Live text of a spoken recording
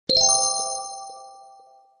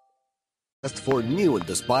For new and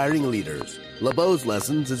aspiring leaders. LeBeau's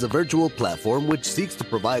Lessons is a virtual platform which seeks to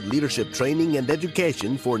provide leadership training and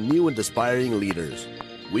education for new and aspiring leaders.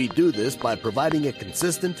 We do this by providing a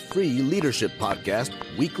consistent, free leadership podcast,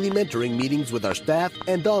 weekly mentoring meetings with our staff,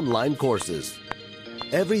 and online courses.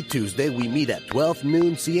 Every Tuesday, we meet at 12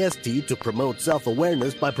 noon CST to promote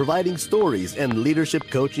self-awareness by providing stories and leadership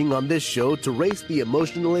coaching on this show to raise the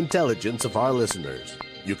emotional intelligence of our listeners.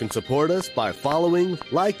 You can support us by following,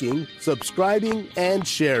 liking, subscribing, and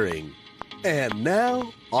sharing. And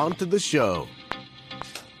now, on to the show.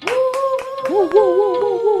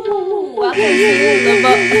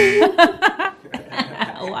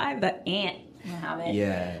 Why the ant?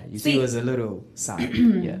 Yeah, you see, it was a little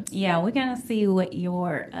sound. Yeah, we're gonna see what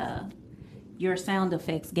your sound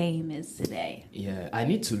effects game is today. Yeah, I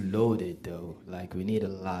need to load it though. Like we need a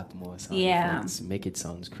lot more sound effects. Make it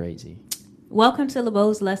sound crazy. Welcome to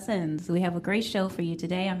LeBeau's Lessons. We have a great show for you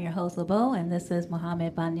today. I'm your host, LeBeau, and this is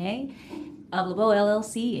Mohammed Banye of LeBeau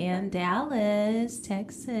LLC in Dallas,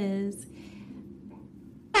 Texas.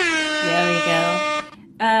 There we go.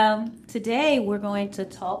 Today, we're going to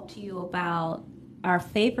talk to you about our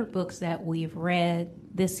favorite books that we've read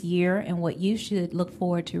this year and what you should look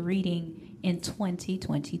forward to reading in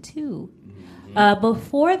 2022.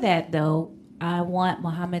 Before that, though, I want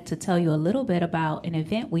Mohammed to tell you a little bit about an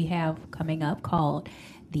event we have coming up called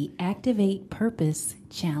the Activate Purpose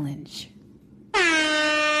Challenge.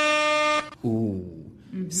 Ooh.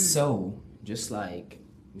 So, just like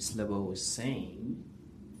Ms. LeBeau was saying,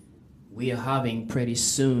 we are having pretty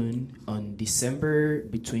soon on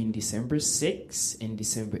between December 6th and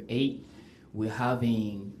December 8th, we're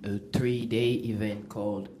having a 3-day event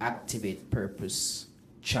called Activate Purpose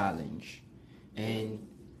Challenge. And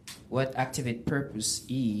what Activate Purpose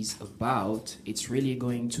is about, it's really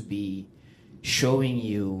going to be showing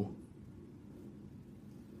you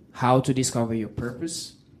how to discover your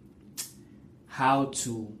purpose, how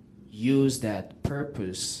to use that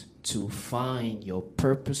purpose to find your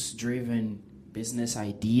purpose-driven business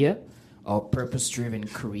idea or purpose-driven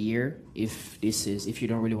career. If you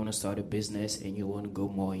don't really want to start a business and you want to go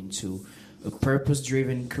more into a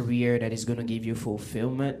purpose-driven career that is going to give you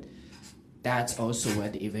fulfillment, that's also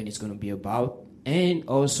what the event is going to be about. And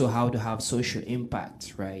also how to have social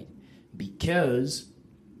impact, right? Because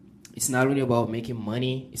it's not only about making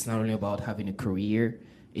money, it's not only about having a career,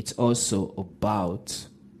 it's also about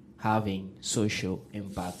having social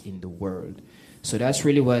impact in the world. So that's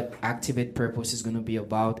really what Activate Purpose is going to be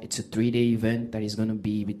about. It's a 3-day event that is going to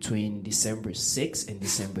be between December 6th and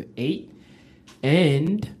December 8th.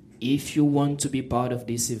 And if you want to be part of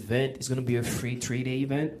this event, it's going to be a free 3-day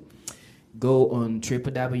event. Go on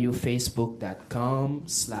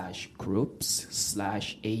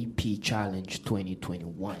www.facebook.com/groups/AP Challenge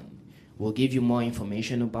 2021. We'll give you more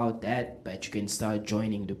information about that, but you can start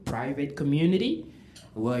joining the private community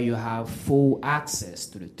where you have full access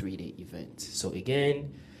to the 3-day event. So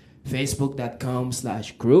again,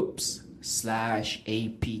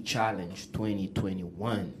 facebook.com/groups/AP Challenge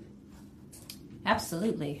 2021.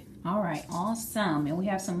 Absolutely. All right. Awesome. And we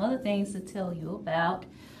have some other things to tell you about.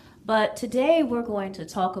 But today we're going to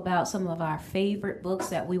talk about some of our favorite books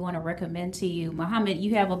that we want to recommend to you. Mohammed,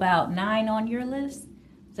 you have about 9 on your list.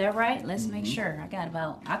 Is that right? Let's make sure. I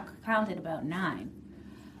counted about 9.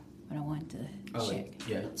 But I want to check.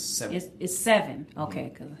 Yeah, it's 7. It's 7.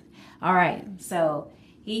 Okay. All right. So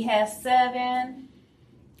he has 7.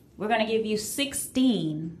 We're going to give you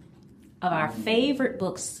 16 of our favorite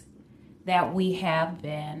books that we have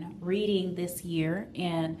been reading this year.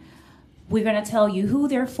 And we're going to tell you who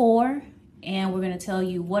they're for, and we're going to tell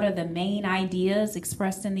you what are the main ideas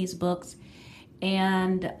expressed in these books,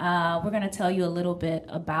 and we're going to tell you a little bit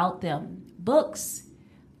about them. Books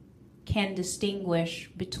can distinguish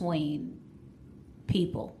between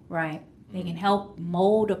people, right? They can help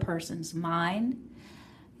mold a person's mind.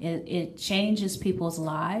 It changes people's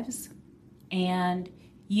lives, and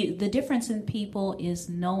the difference in people is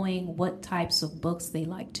knowing what types of books they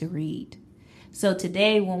like to read. So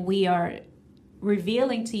today, when we are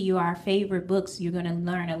revealing to you our favorite books, you're going to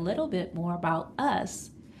learn a little bit more about us.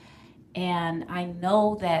 And I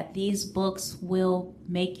know that these books will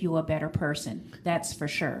make you a better person. That's for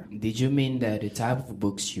sure. Did you mean that the type of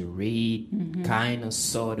books you read kind of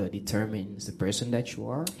sort of determines the person that you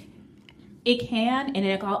are? It can, and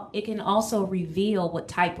it can also reveal what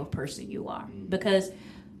type of person you are. Because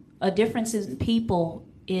a difference in people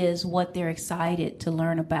is what they're excited to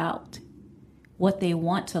learn about. What they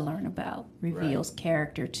want to learn about reveals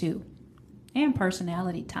character too, and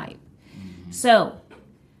personality type. So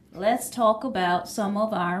let's talk about some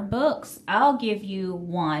of our books. I'll give you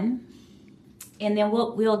one, and then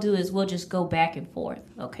what we'll do is we'll just go back and forth.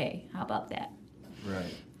 Okay, how about that?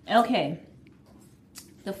 Right. Okay.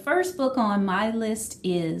 The first book on my list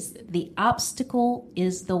is The Obstacle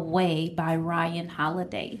is the Way by Ryan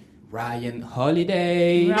Holiday. Ryan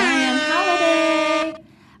Holiday. Ryan Holiday.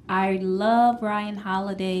 I love Ryan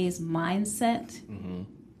Holiday's mindset. Mm-hmm.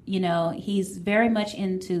 You know, he's very much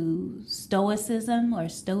into stoicism.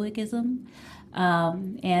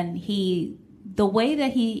 And the way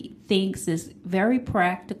that he thinks is very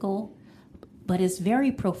practical, but it's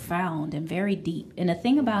very profound and very deep. And the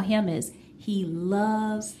thing about him is he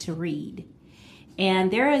loves to read.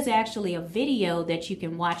 And there is actually a video that you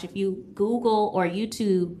can watch if you Google or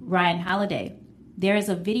YouTube Ryan Holiday. There is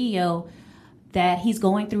a video that he's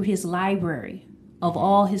going through his library of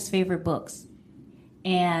all his favorite books.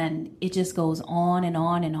 And it just goes on and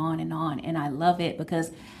on and on and on. And I love it because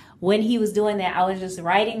when he was doing that, I was just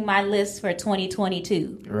writing my list for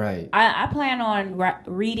 2022. Right. I plan on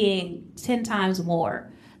reading 10 times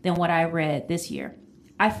more than what I read this year.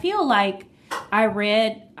 I feel like I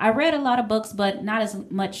read a lot of books, but not as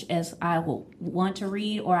much as I will want to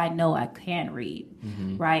read or I know I can read,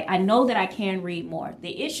 right? I know that I can read more.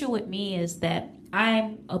 The issue with me is that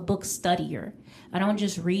I'm a book studier. I don't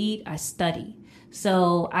just read, I study.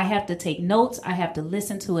 So I have to take notes. I have to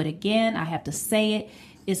listen to it again. I have to say it.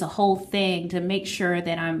 It's a whole thing to make sure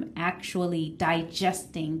that I'm actually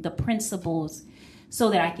digesting the principles so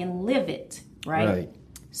that I can live it, right?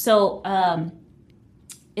 So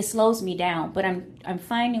it slows me down, but I'm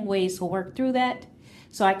finding ways to work through that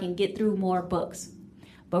so I can get through more books.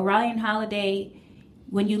 But Ryan Holiday,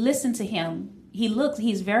 when you listen to him,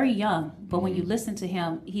 he's very young, but when you listen to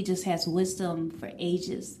him, he just has wisdom for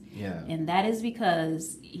ages. Yeah. And that is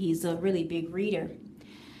because he's a really big reader.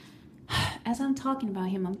 As I'm talking about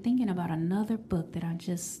him, I'm thinking about another book that I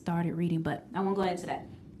just started reading, but I won't go into that.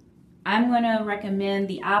 I'm going to recommend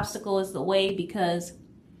The Obstacle is the Way because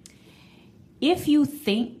if you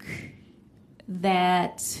think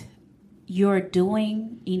that you're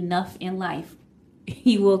doing enough in life,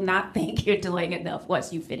 you will not think you're doing enough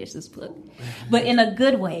once you finish this book. But in a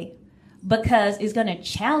good way, because it's going to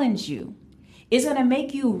challenge you. It's going to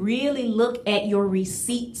make you really look at your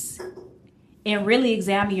receipts and really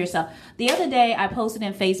examine yourself. The other day, I posted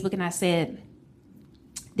in Facebook and I said,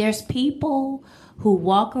 there's people who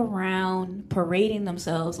walk around parading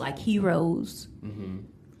themselves like heroes. Mm-hmm.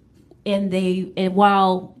 And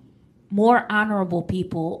while more honorable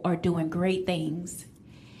people are doing great things,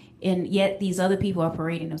 and yet these other people are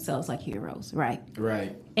parading themselves like heroes, right?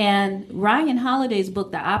 Right. And Ryan Holiday's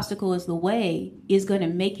book, The Obstacle is the Way, is going to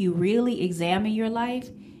make you really examine your life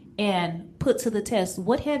and put to the test,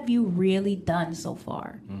 what have you really done so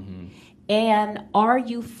far? Mm-hmm. And are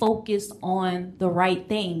you focused on the right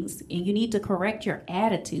things? And you need to correct your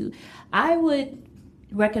attitude. I would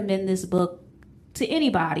recommend this book to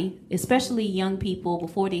anybody, especially young people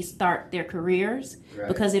before they start their careers,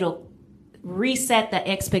 because it'll reset the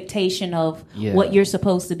expectation of what you're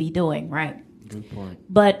supposed to be doing, right? Good point.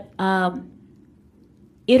 But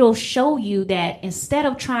it'll show you that instead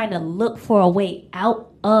of trying to look for a way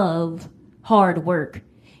out of hard work,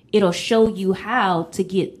 it'll show you how to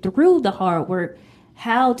get through the hard work,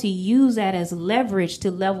 how to use that as leverage to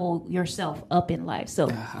level yourself up in life. So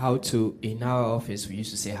how to, in our office, we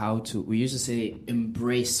used to say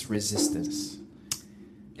embrace resistance.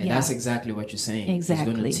 And that's exactly what you're saying.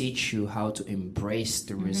 Exactly. It's going to teach you how to embrace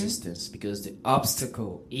the resistance because the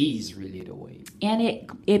obstacle is really the way.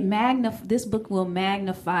 And this book will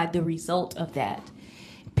magnify the result of that.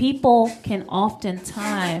 People can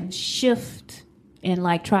oftentimes shift and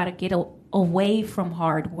try to get away from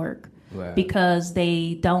hard work because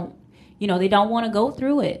they don't want to go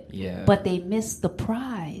through it. Yeah. But they miss the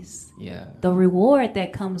prize. Yeah. The reward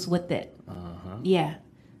that comes with it. Uh-huh. Yeah.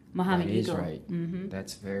 Muhammad, that is right. Mm-hmm.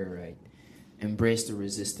 That's very right. Embrace the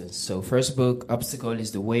resistance. So first book, Obstacle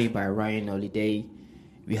is the Way by Ryan Holiday.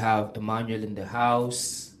 We have Emmanuel in the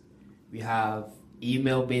house. We have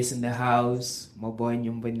Email Base in the house. Moboy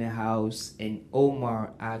Nyumba in the house. And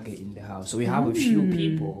Omar Aga in the house. So we have a few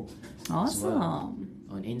people awesome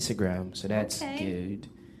on Instagram. So that's good.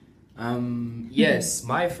 Yes,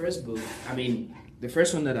 my first book. The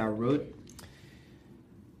first one that I wrote.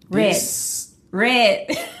 Red.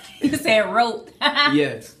 You said wrote.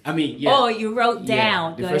 Yes. Oh, you wrote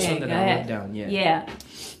down. The first one that I wrote down, Yeah.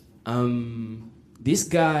 This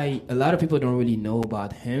guy, a lot of people don't really know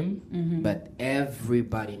about him, but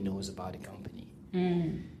everybody knows about the company.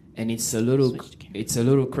 Mm. And it's a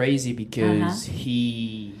little crazy because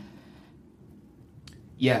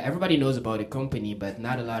everybody knows about the company, but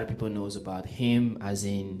not a lot of people knows about him, as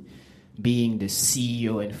in being the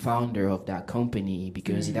CEO and founder of that company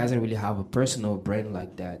because he doesn't really have a personal brand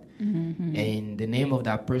like that. And the name of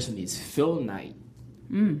that person is Phil Knight.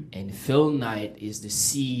 And Phil Knight is the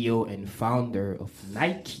CEO and founder of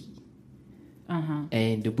Nike.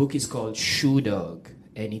 And the book is called Shoe Dog,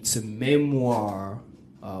 and it's a memoir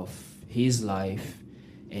of his life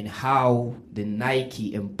and how the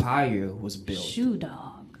Nike empire was built. Shoe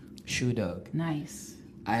Dog. Shoe Dog. Nice.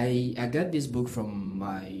 I got this book from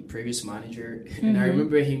my previous manager, and I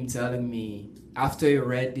remember him telling me after he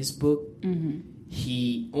read this book,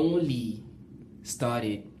 he only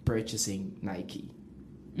started purchasing Nike.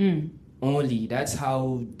 Only. That's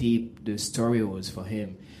how deep the story was for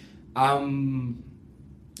him.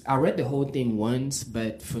 I read the whole thing once,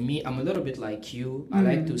 but for me, I'm a little bit like you. I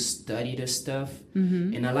like to study the stuff,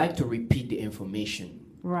 and I like to repeat the information.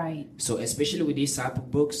 Right. So especially with these type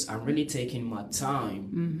of books, I'm really taking my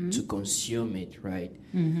time to consume it, right?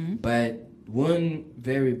 But one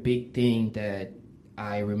very big thing that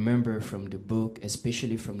I remember from the book,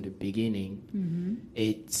 especially from the beginning,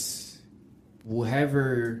 it's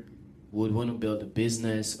whoever would want to build a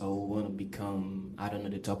business or want to become, I don't know,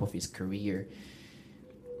 the top of his career,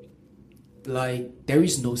 like there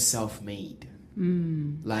is no self-made.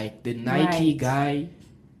 Like the Nike guy,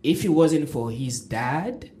 if it wasn't for his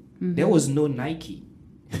dad, there was no Nike.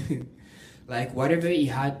 Like whatever he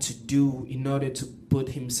had to do in order to put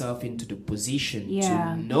himself into the position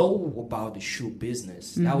to know about the shoe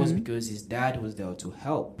business, that was because his dad was there to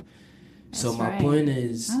help. So my point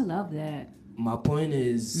is, I love that. My point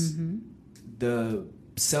is the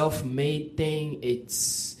self-made thing, it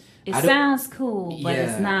sounds cool, but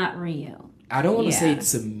it's not real. I don't want to say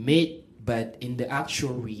it's a myth, but in the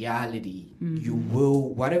actual reality, you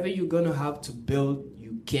will, whatever you're going to have to build,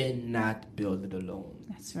 you cannot build it alone.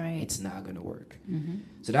 That's right. It's not going to work.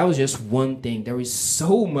 So that was just one thing. There is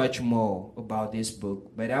so much more about this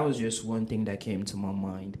book, but that was just one thing that came to my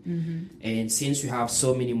mind. And since we have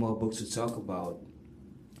so many more books to talk about,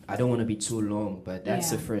 I don't want to be too long, but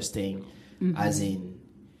that's the first thing. As in,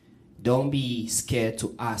 don't be scared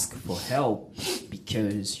to ask for help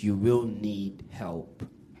because you will need help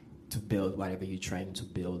to build whatever you're trying to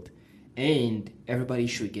build. And everybody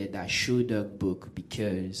should get that Shoe Dog book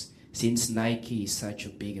because since Nike is such a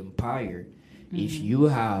big empire, if you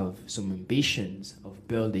have some ambitions of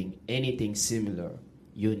building anything similar,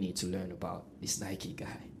 you need to learn about this Nike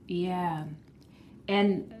guy. Yeah.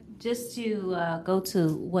 And just to go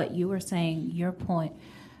to what you were saying, your point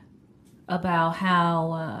about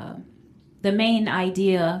how the main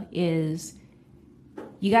idea is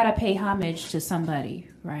you got to pay homage to somebody,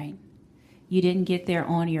 right? You didn't get there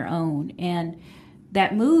on your own. And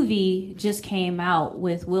that movie just came out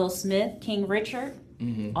with Will Smith, King Richard.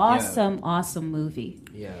 Awesome movie.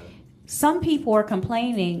 Yeah. Some people are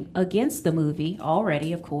complaining against the movie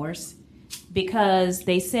already, of course, because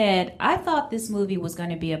they said, I thought this movie was going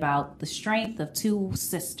to be about the strength of two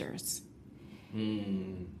sisters.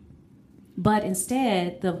 But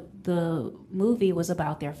instead, the movie was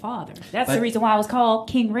about their father. That's the reason why it was called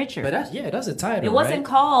King Richard. But that's a title. It wasn't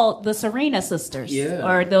called the Serena sisters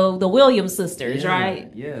or the Williams sisters, right?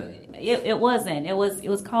 Yeah. It wasn't. It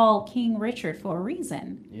was called King Richard for a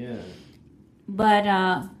reason. Yeah.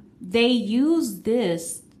 But they used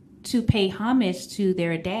this to pay homage to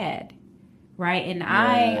their dad, right? And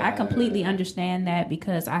I completely understand that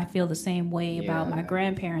because I feel the same way about my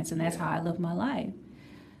grandparents, and that's how I live my life.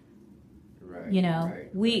 Right. You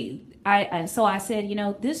know, so I said, you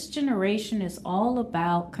know, this generation is all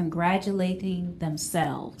about congratulating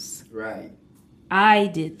themselves. Right. I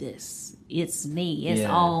did this. It's me. It's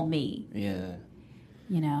all me. Yeah.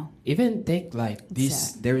 You know. Even think like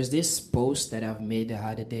this. There is this post that I've made the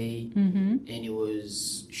other day, and it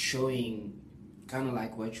was showing kind of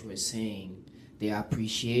like what you were saying, the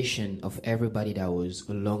appreciation of everybody that was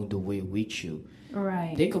along the way with you.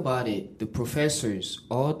 Right. Think about it. The professors,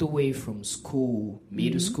 all the way from school,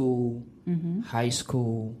 middle school, high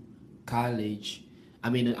school, college. I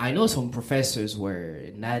mean, I know some professors were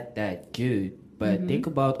not that good, but think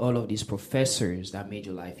about all of these professors that made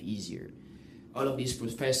your life easier. All of these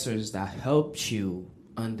professors that helped you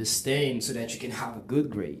understand so that you can have a good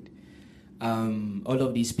grade. All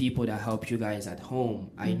of these people that help you guys at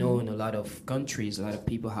home. I know in a lot of countries, a lot of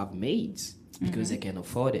people have maids because they can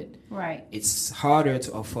afford it. Right. It's harder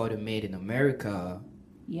to afford a maid in America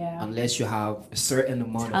unless you have a certain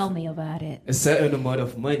amount Tell me about it. A certain amount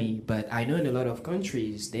of money. But I know in a lot of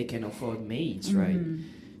countries, they can afford maids, right?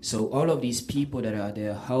 So all of these people that are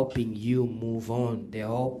there helping you move on, they're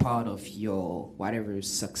all part of your whatever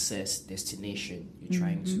success destination you're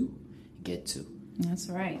trying to get to. That's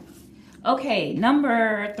right. Okay,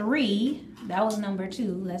 number 3. That was number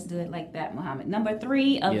 2. Let's do it like that, Muhammad. Number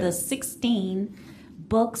 3 of the 16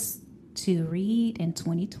 books to read in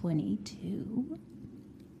 2022.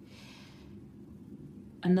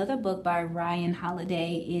 Another book by Ryan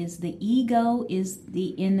Holiday is The Ego is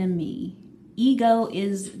the Enemy. Ego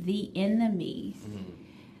is the enemy.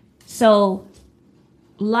 So,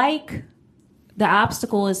 like the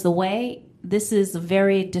obstacle is the way, this is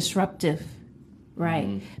very disruptive,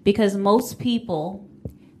 right? Because most people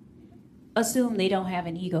assume they don't have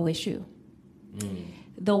an ego issue.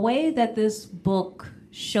 The way that this book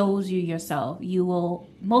shows you yourself, you will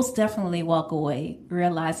most definitely walk away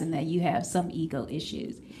realizing that you have some ego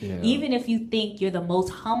issues. Yeah. Even if you think you're the most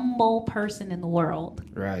humble person in the world.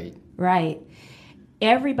 Right.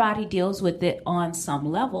 Everybody deals with it on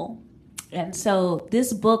some level. And so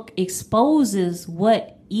this book exposes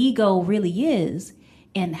what ego really is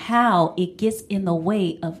and how it gets in the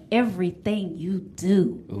way of everything you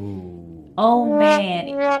do. Ooh. Oh man,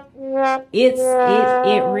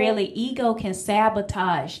 it really, ego can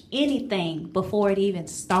sabotage anything before it even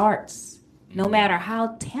starts, no matter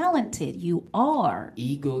how talented you are.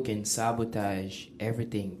 Ego can sabotage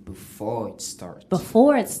everything before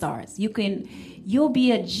it starts. You'll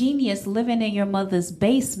be a genius living in your mother's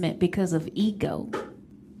basement because of ego.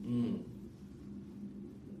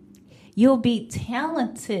 You'll be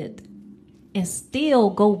talented and still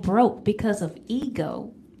go broke because of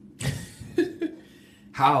ego.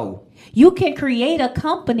 How? You can create a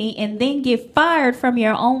company and then get fired from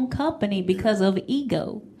your own company because of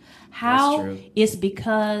ego. How? That's true. It's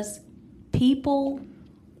because people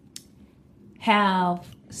have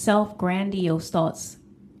self-grandiose thoughts.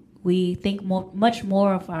 We think much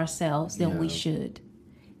more of ourselves than we should.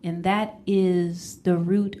 And that is the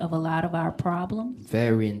root of a lot of our problems.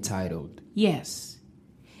 Very entitled. Yes.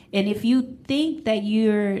 And if you think that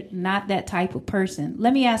you're not that type of person,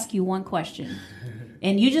 let me ask you one question.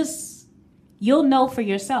 And you'll know for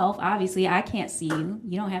yourself. Obviously, I can't see you.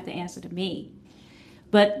 You don't have to answer to me.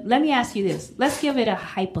 But let me ask you this. Let's give it a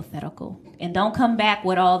hypothetical. And don't come back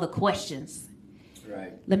with all the questions.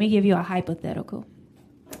 Right. Let me give you a hypothetical.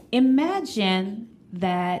 Imagine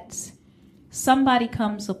that somebody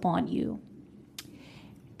comes upon you.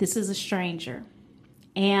 This is a stranger.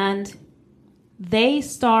 And they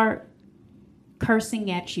start cursing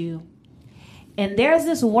at you. And there's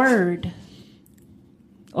this word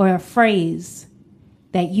or a phrase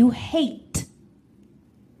that you hate.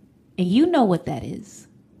 And you know what that is.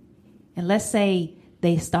 And let's say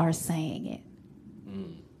they start saying it.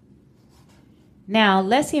 Now,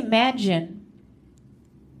 let's imagine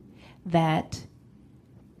that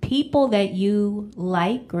people that you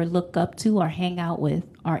like or look up to or hang out with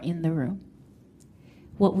are in the room.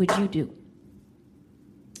 What would you do?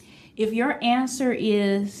 If your answer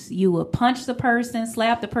is you will punch the person,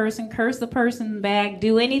 slap the person, curse the person back,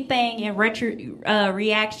 do anything in reaction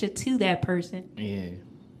to that person,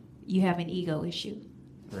 you have an ego issue.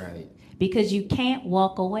 Right. Because you can't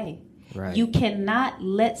walk away. Right. You cannot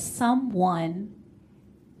let someone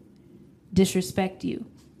disrespect you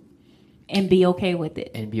and be okay with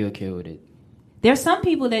it. There's some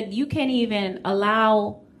people that you can't even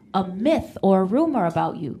allow a myth or a rumor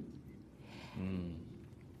about you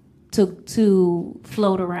to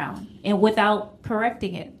float around and without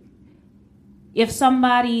correcting it. If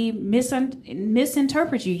somebody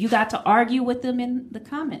misinterprets you, you got to argue with them in the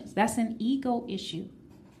comments. That's an ego issue.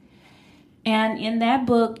 And in that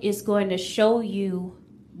book, it's going to show you,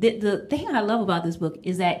 the thing I love about this book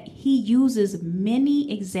is that he uses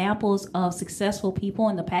many examples of successful people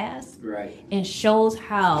in the past, right, and shows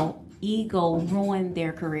how ego ruined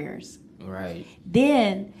their careers. Right.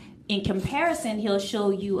 Then, in comparison, he'll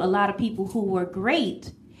show you a lot of people who were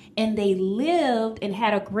great and they lived and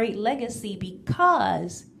had a great legacy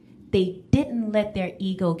because they didn't let their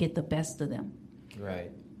ego get the best of them. Right.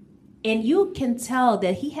 And you can tell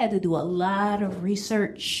that he had to do a lot of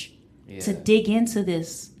research to dig into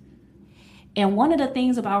this. And one of the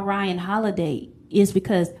things about Ryan Holiday is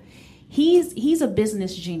because he's a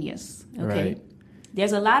business genius. Okay. Right.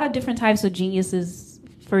 There's a lot of different types of geniuses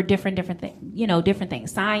for different things, different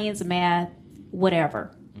things, science, math,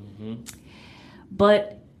 whatever. Mm-hmm.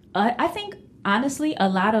 But I think, honestly, a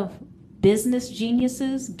lot of business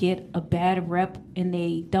geniuses get a bad rep and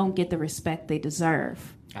they don't get the respect they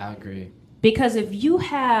deserve. I agree. Because if you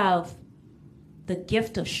have the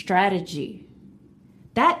gift of strategy,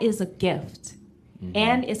 that is a gift. Mm-hmm.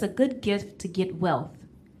 And it's a good gift to get wealth.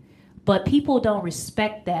 But people don't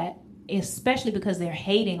respect that, especially because they're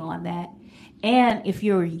hating on that. And if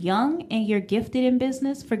you're young and you're gifted in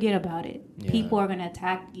business, forget about it. Yeah. People are going to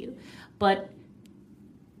attack you. But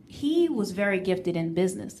he was very gifted in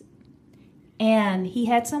business. And he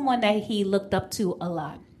had someone that he looked up to a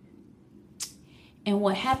lot. And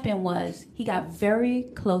what happened was he got very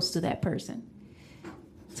close to that person.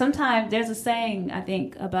 Sometimes there's a saying, I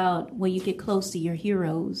think, about when you get close to your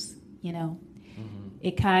heroes, you know,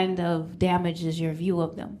 it kind of damages your view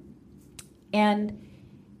of them. And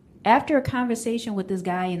after a conversation with this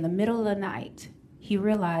guy in the middle of the night, he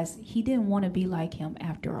realized he didn't want to be like him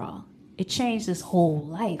after all. It changed his whole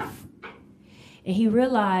life. And he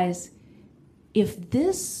realized, if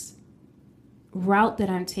this route that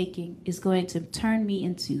I'm taking is going to turn me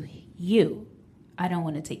into you, I don't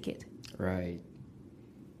want to take it. Right.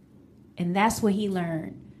 And that's what he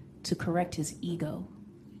learned, to correct his ego.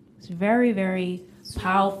 It's very, very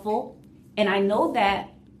powerful. And I know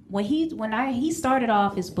that when he started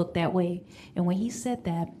off his book that way, and when he said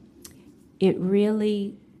that, it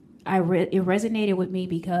really it resonated with me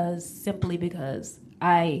simply because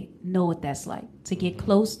I know what that's like, to get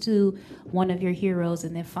close to one of your heroes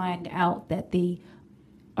and then find out that they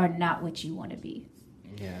are not what you want to be.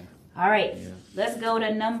 Yeah. All right. Yeah. Let's go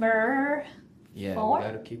to number 4. We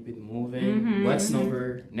gotta keep it moving. What's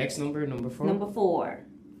next number? Number 4? Number 4.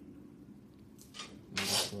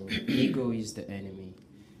 Ego is the enemy.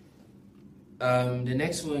 The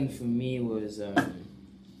next one for me was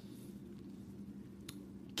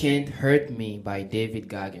Can't Hurt Me by David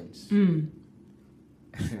Goggins.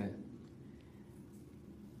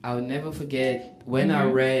 I'll never forget when I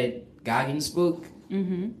read Goggins' book.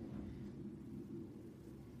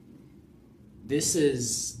 This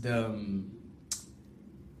is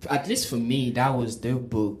at least for me, that was the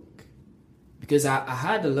book, because I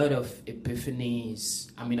had a lot of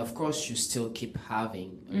epiphanies. I mean, of course, you still keep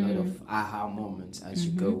having a lot of aha moments as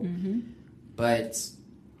you go, but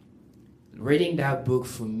reading that book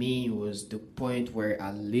for me was the point where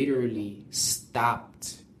I literally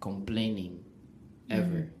stopped complaining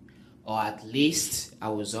ever, or at least I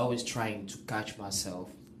was always trying to catch myself,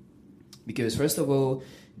 because first of all,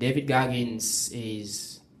 David Goggins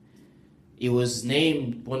he was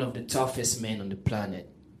named one of the toughest men on the planet.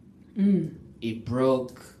 He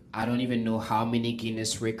broke, I don't even know how many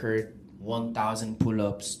Guinness record, 1,000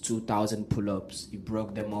 pull-ups, 2,000 pull-ups. He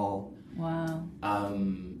broke them all. Wow.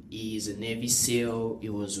 He's a Navy SEAL. He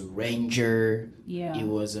was a Ranger. Yeah. He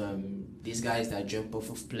was these guys that jump off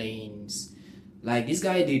of planes. Like, this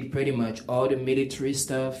guy did pretty much all the military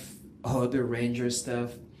stuff, all the Ranger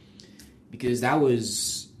stuff, because that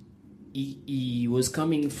was... He was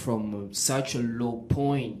coming from such a low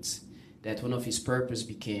point that one of his purpose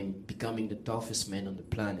became becoming the toughest man on the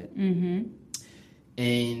planet.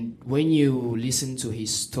 And when you listen to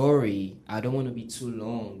his story, I don't want to be too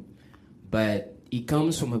long, but he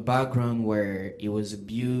comes from a background where he was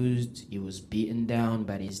abused, he was beaten down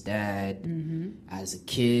by his dad as a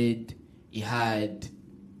kid. He had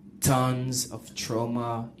tons of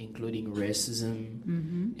trauma, including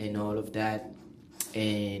racism and all of that.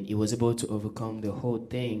 And he was able to overcome the whole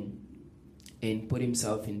thing and put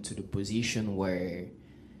himself into the position where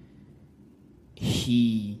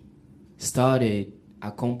he started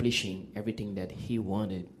accomplishing everything that he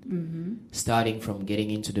wanted. Starting from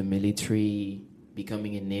getting into the military,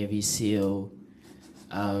 becoming a Navy SEAL,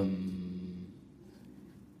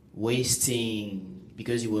 wasting,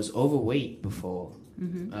 because he was overweight before,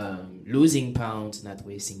 losing pounds, not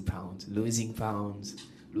wasting pounds, losing pounds,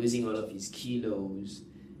 losing all of his kilos,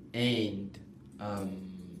 and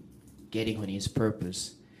getting on his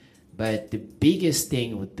purpose. But the biggest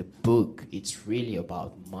thing with the book, it's really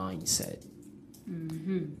about mindset.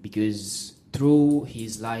 Because through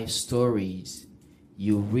his life stories,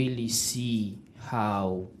 you really see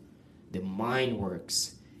how the mind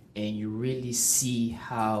works, and you really see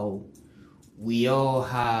how we all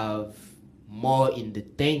have more in the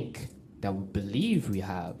tank than we believe we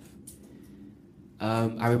have.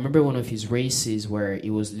 I remember one of his races where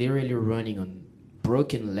he was literally running on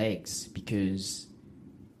broken legs because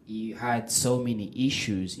he had so many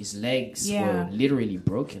issues. His legs were literally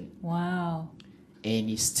broken. Wow. And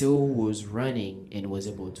he still was running and was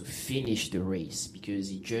able to finish the race because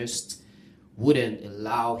he just wouldn't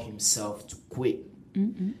allow himself to quit.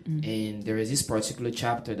 And there is this particular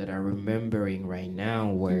chapter that I'm remembering right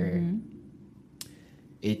now where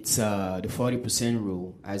it's the 40%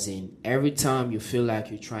 rule, as in every time you feel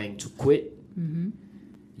like you're trying to quit,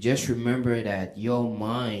 just remember that your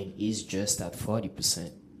mind is just at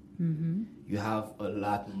 40%. You have a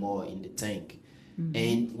lot more in the tank.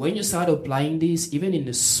 And when you start applying this, even in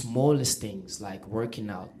the smallest things like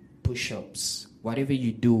working out, push-ups, whatever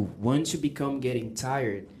you do, once you become getting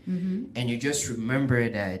tired and you just remember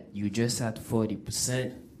that you just at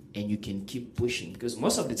 40%, and you can keep pushing, because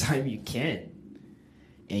most of the time you can,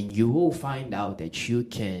 and you will find out that you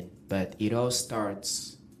can, but it all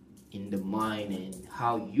starts in the mind and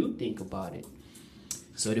how you think about it.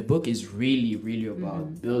 So the book is really, really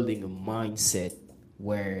about building a mindset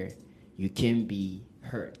where you can be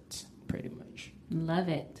hurt, pretty much. Love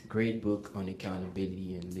it. Great book on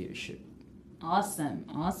accountability and leadership. Awesome.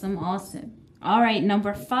 All right,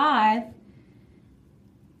 number five.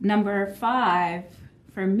 Number 5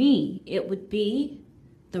 for me, it would be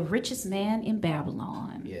The Richest Man in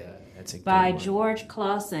Babylon. Yeah, that's a good by one. George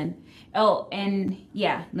Clausen. Oh, and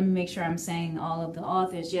yeah, let me make sure I'm saying all of the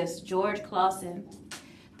authors. Yes, George Clausen.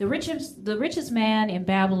 The Richest Man in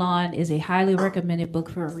Babylon is a highly recommended book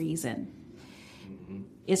for a reason.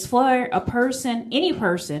 It's for a person, any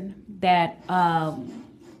person that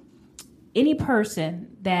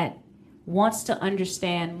wants to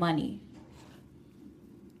understand money.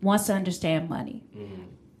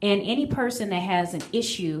 And any person that has an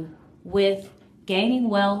issue with gaining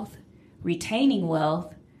wealth, retaining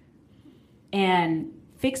wealth, and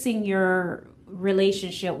fixing your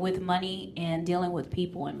relationship with money and dealing with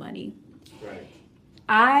people and money. Right.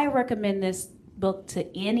 I recommend this book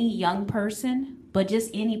to any young person, but just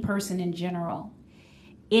any person in general.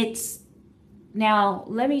 Now,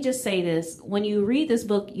 let me just say this. When you read this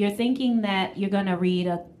book, you're thinking that you're going to read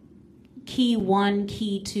a key 1,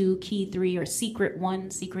 key 2, key 3, or secret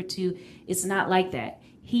 1, secret 2. It's not like that.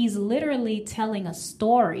 He's literally telling a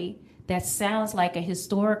story that sounds like a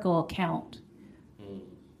historical account.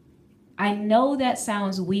 I know that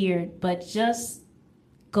sounds weird, but just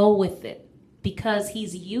go with it, because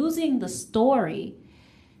he's using the story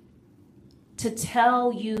to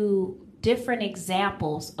tell you different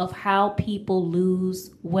examples of how people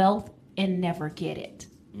lose wealth and never get it.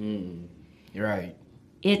 You're right.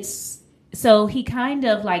 So he kind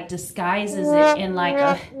of like disguises it in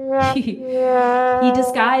like he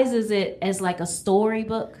disguises it as like a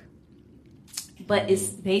storybook, but it's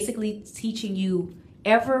basically teaching you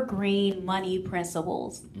evergreen money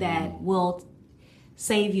principles that will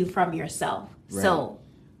save you from yourself. Right. So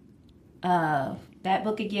that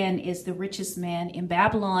book again is The Richest Man in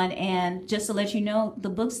Babylon. And just to let you know, the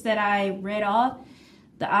books that I read off,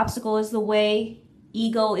 The Obstacle is the Way,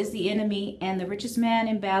 Ego is the Enemy, and The Richest Man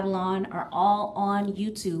in Babylon are all on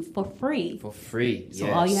YouTube for free. For free, So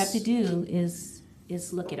all you have to do is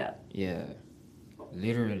look it up. Yeah,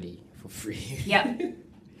 literally for free. Yep.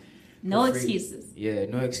 No excuses. Yeah,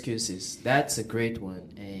 no excuses. That's a great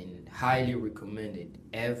one and highly recommended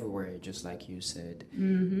everywhere, just like you said.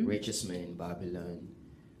 Richest Man in Babylon,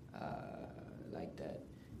 like that.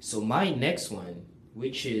 So my next one,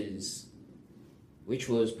 which was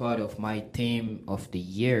part of my theme of the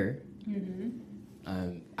year.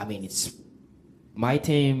 It's my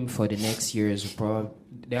theme for the next year is probably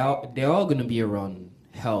they're all gonna be around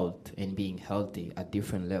health and being healthy at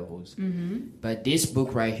different levels. But this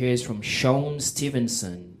book right here is from Sean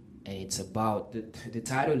Stevenson, and it's about the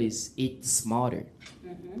title is Eat Smarter.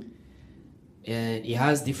 And it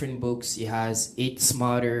has different books. It has Eat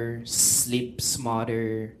Smarter, Sleep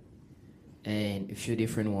Smarter, and a few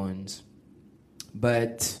different ones.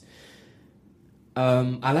 But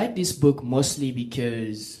I like this book mostly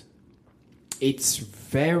because it's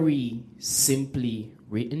very simply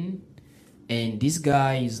written. And this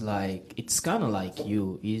guy is like, it's kind of like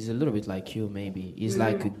you. He's a little bit like you, maybe. He's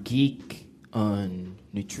like a geek on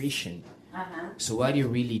nutrition. So what he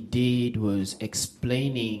really did was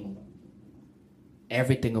explaining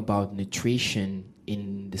everything about nutrition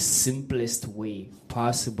in the simplest way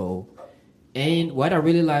possible. And what I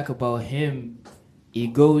really like about him, he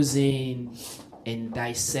goes in and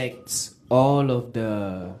dissects all of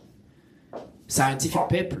the scientific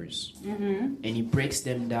papers, and he breaks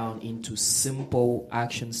them down into simple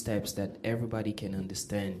action steps that everybody can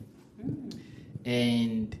understand.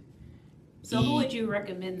 And so who would you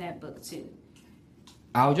recommend that book to?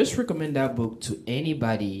 I'll just recommend that book to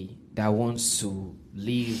anybody that wants to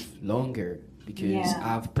live longer, because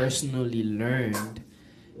I've personally learned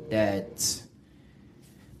that.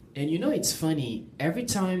 And you know, it's funny, every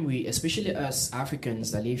time especially us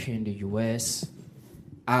Africans that live here in the US,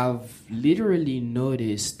 I've literally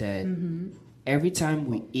noticed that every time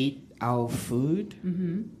we eat our food,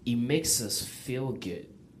 it makes us feel good.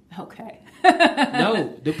 Okay.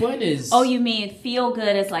 No, the point is... Oh, you mean feel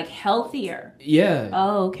good as like healthier? Yeah.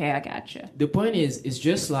 Oh, okay, I gotcha. The point is, it's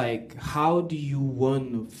just like, how do you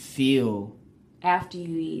want to feel... after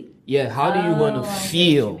you eat? Yeah, how do you want to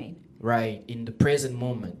feel, right, in the present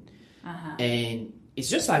moment? And it's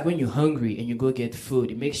just like when you're hungry and you go get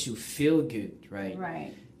food, it makes you feel good, right?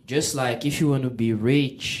 Right. Just like if you want to be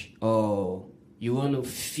rich or You want to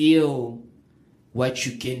feel what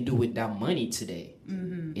you can do with that money today.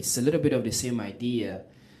 It's a little bit of the same idea.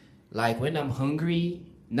 Like when I'm hungry,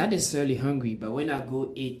 not necessarily hungry, but when I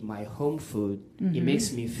go eat my home food, it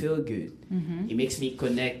makes me feel good. It makes me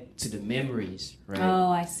connect to the memories, right? Oh,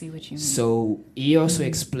 I see what you mean. So he also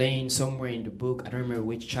explained somewhere in the book, I don't remember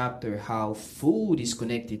which chapter, how food is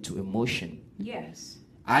connected to emotion. Yes.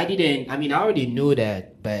 I already knew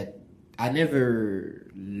that, but I never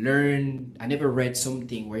read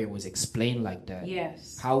something where it was explained like that.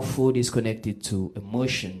 Yes. How food is connected to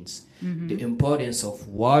emotions, the importance of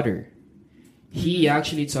water. He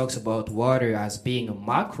actually talks about water as being a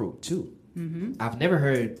macro too. I've never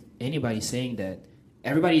heard anybody saying that.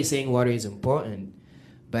 Everybody is saying water is important,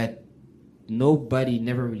 but nobody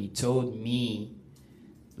never really told me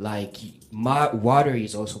like water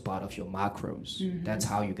is also part of your macros. That's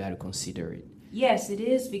how you got to consider it. Yes, it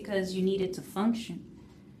is, because you need it to function.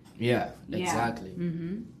 Yeah, exactly.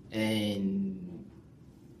 And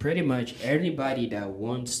pretty much anybody that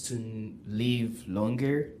wants to live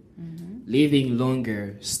longer, living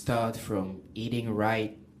longer start from eating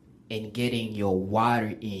right and getting your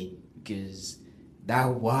water in, because that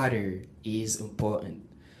water is important.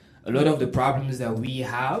 A lot of the problems that we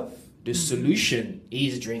have, the solution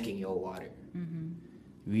is drinking your water.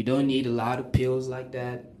 We don't need a lot of pills like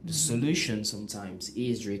that. The solution sometimes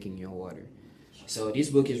is drinking your water. So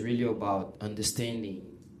this book is really about understanding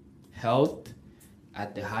health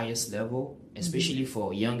at the highest level, especially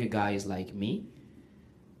for younger guys like me,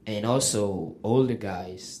 and also older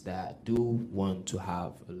guys that do want to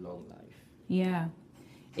have a long life. Yeah.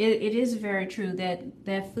 It is very true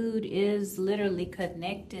that food is literally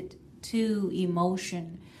connected to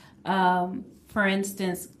emotion. For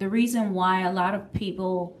instance, the reason why a lot of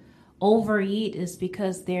people overeat is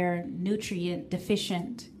because they're nutrient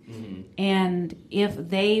deficient. And if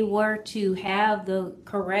they were to have the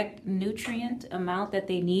correct nutrient amount that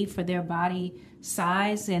they need for their body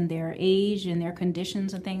size and their age and their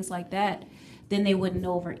conditions and things like that, then they wouldn't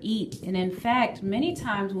overeat. And in fact, many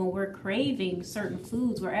times when we're craving certain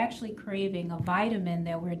foods, we're actually craving a vitamin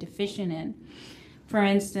that we're deficient in. For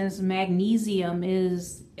instance, magnesium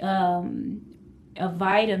is a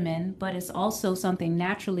vitamin, but it's also something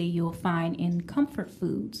naturally you'll find in comfort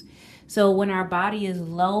foods. So when our body is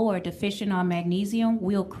low or deficient on magnesium,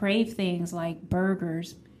 we'll crave things like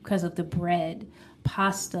burgers because of the bread,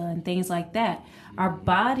 pasta, and things like that. Our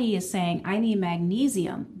body is saying, I need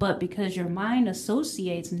magnesium, but because your mind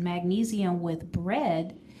associates magnesium with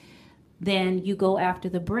bread, then you go after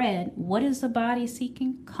the bread. What is the body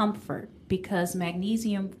seeking? Comfort, because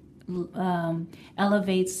magnesium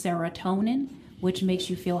elevates serotonin, which makes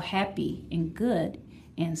you feel happy and good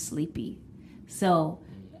and sleepy. So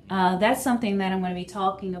that's something that I'm going to be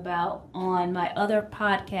talking about on my other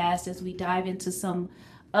podcast as we dive into some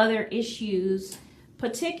other issues,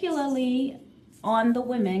 particularly on the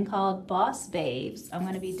women, called Boss Babes. I'm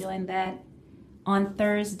going to be doing that on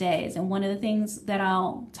Thursdays. And one of the things that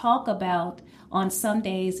I'll talk about on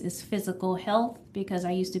Sundays is physical health, because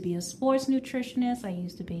I used to be a sports nutritionist. I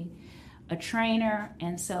used to be a trainer.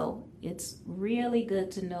 And so it's really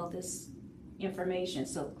good to know this information.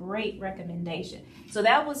 So great recommendation. So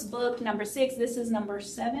that was book number 6. This is number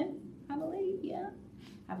 7, I believe. Yeah,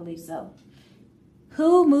 I believe so.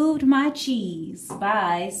 Who Moved My Cheese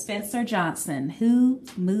by Spencer Johnson. Who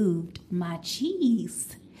Moved My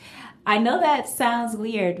Cheese? I know that sounds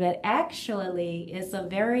weird, but actually it's a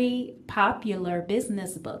very popular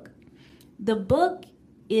business book. The book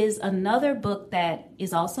is another book that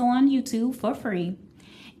is also on YouTube for free.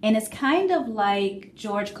 And it's kind of like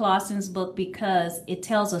George Clawson's book because it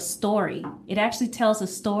tells a story. It actually tells a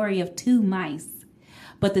story of 2 mice.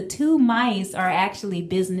 But the 2 mice are actually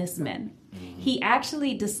businessmen. He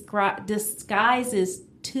actually disguises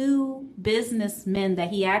 2 businessmen that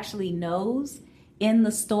he actually knows in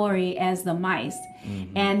the story as the mice.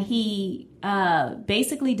 And he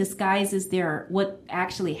basically disguises what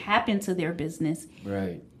actually happened to their business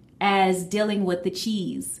as dealing with the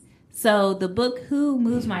cheese. So the book Who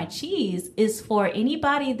Moves My Cheese is for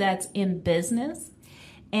anybody that's in business,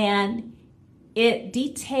 and it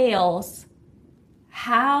details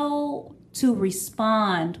how to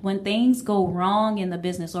respond when things go wrong in the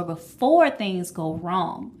business or before things go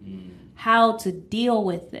wrong, how to deal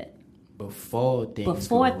with it before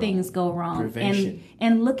things go wrong. Prevention.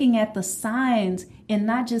 And looking at the signs and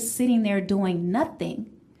not just sitting there doing nothing,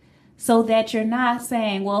 so that you're not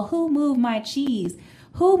saying, well, who moved my cheese?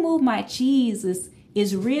 Who moved my cheese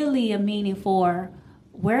is really a meaning for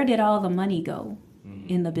where did all the money go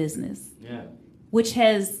in the business? Yeah. Which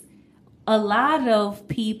has a lot of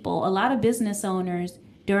people, a lot of business owners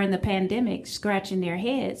during the pandemic scratching their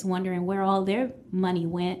heads, wondering where all their money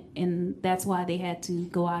went, and that's why they had to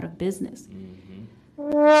go out of business.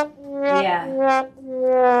 Yeah.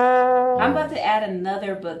 I'm about to add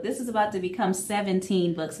another book. This is about to become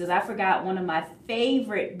 17 books because I forgot one of my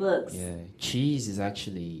favorite books. Yeah, cheese is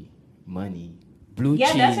actually money. Blue Yeah,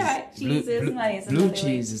 cheese. that's right. Cheese is money. It's Blue another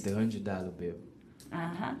cheese way. is the $100 bill.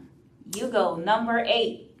 Uh-huh. You go, number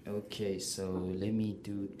 8. Okay, so let me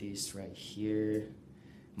do this right here.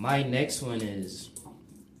 My next one is,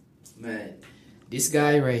 man, this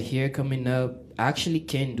guy right here coming up. I actually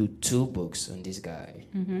can do 2 books on this guy.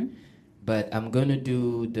 Mm-hmm. But I'm gonna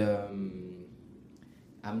do the.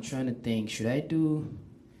 I'm trying to think. Should I do?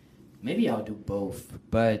 Maybe I'll do both.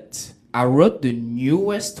 But I wrote the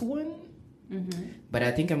newest one. Mm-hmm. But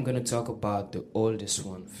I think I'm gonna talk about the oldest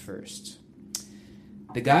one first.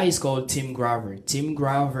 The guy is called Tim Grover. Tim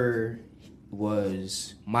Grover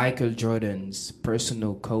was Michael Jordan's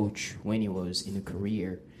personal coach when he was in a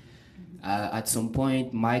career. At some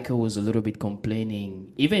point, Michael was a little bit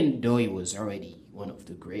complaining, even though he was already one of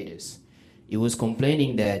the greatest. He was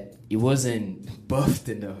complaining that he wasn't buffed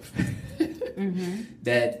enough,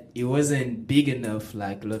 that he wasn't big enough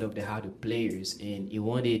like a lot of the other players, and he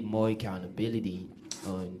wanted more accountability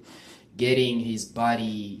on getting his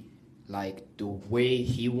body like the way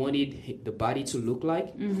he wanted the body to look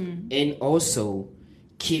like, and also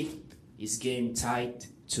keep his game tight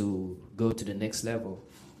to go to the next level.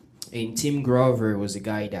 And Tim Grover was the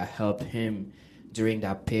guy that helped him during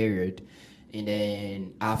that period. And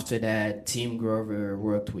then after that, Tim Grover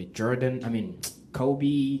worked with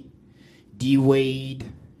Kobe, D Wade,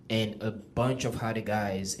 and a bunch of other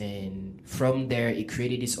guys. And from there, he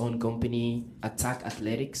created his own company, Attack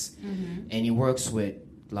Athletics. And he works with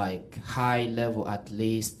like high-level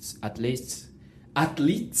athletes.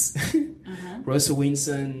 Russell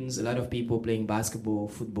Winston's, a lot of people playing basketball,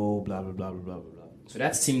 football, blah, blah, blah, blah, blah, blah. So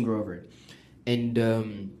that's Tim Grover. And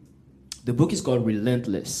the book is called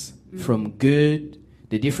Relentless. From good,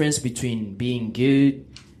 the difference between being good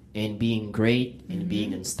and being great and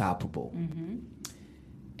being unstoppable.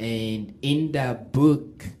 And in that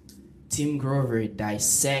book, Tim Grover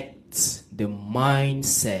dissects the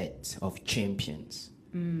mindset of champions.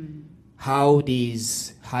 How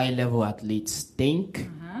these high-level athletes think,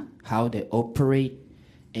 how they operate,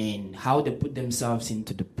 and how they put themselves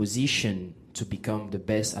into the position to become the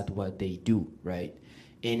best at what they do, right?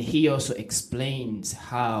 And he also explains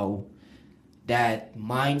how that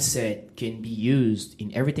mindset can be used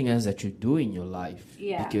in everything else that you do in your life.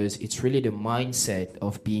 Yeah. Because it's really the mindset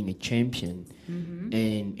of being a champion.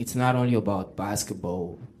 And it's not only about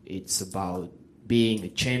basketball, it's about being a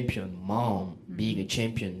champion mom, being a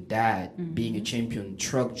champion dad, being a champion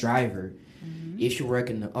truck driver. If you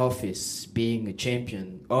work in the office, being a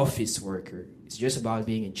champion office worker. It's just about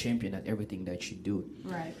being a champion at everything that you do.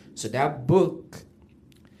 Right. So that book,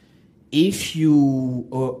 if you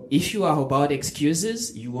are about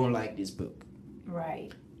excuses, you won't like this book.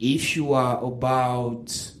 Right. If you are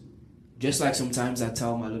about, just like sometimes I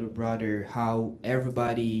tell my little brother how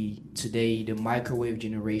everybody today, the microwave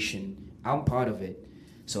generation, I'm part of it.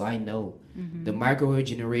 So I know the microwave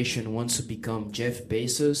generation wants to become Jeff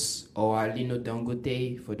Bezos or Alino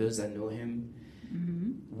Dangote, for those that know him,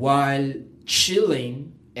 while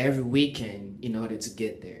chilling every weekend in order to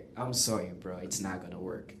get there. I'm sorry, bro. It's not going to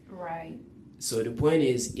work. Right. So the point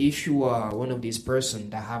is, if you are one of these persons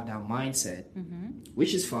that have that mindset,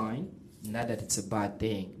 which is fine, not that it's a bad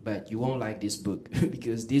thing, but you won't like this book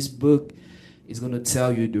because this book is going to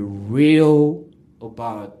tell you the real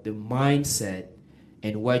about the mindset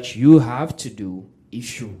and what you have to do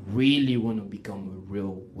if you really want to become a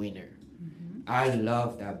real winner. I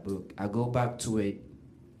love that book. I go back to it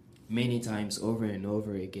many times over and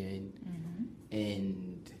over again,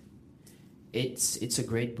 and it's a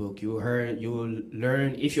great book. You will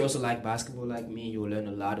learn, if you also like basketball like me, you will learn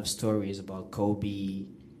a lot of stories about Kobe,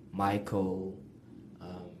 Michael,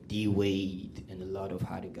 D Wade, and a lot of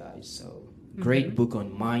other guys. So great book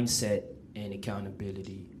on mindset and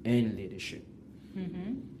accountability and leadership.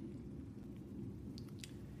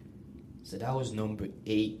 So that was number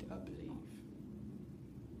 8, I believe.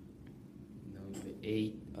 Number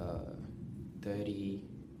 8, 30.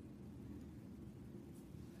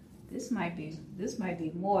 This might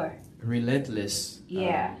be more. Relentless.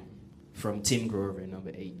 Yeah. From Tim Grover,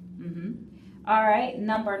 number 8. All right,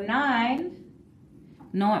 number 9.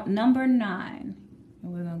 No, number 9.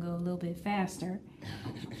 And we're gonna go a little bit faster.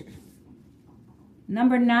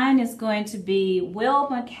 Number 9 is going to be Will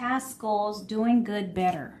McCaskill's Doing Good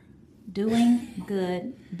Better. Doing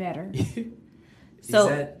Good Better.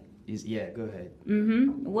 Is Go ahead.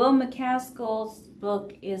 Will McCaskill's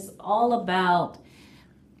book is all about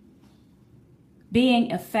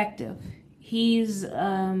being effective. He's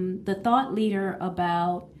the thought leader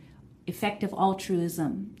about effective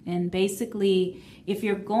altruism. And basically, if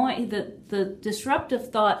you're going, the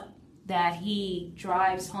disruptive thought that he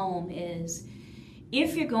drives home is,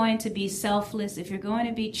 if you're going to be selfless, if you're going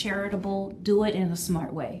to be charitable, do it in a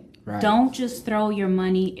smart way. Right. Don't just throw your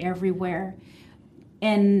money everywhere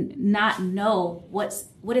and not know what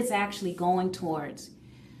it's actually going towards.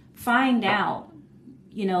 Find out,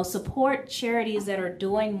 support charities that are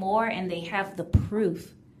doing more and they have the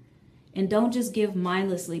proof. And don't just give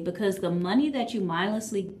mindlessly, because the money that you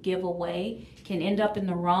mindlessly give away can end up in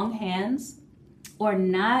the wrong hands or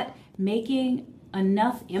not making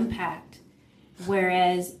enough impact,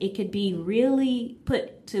 whereas it could be really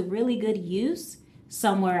put to really good use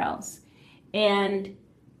somewhere else. And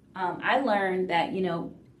I learned that,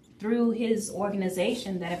 through his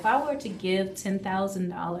organization, that if I were to give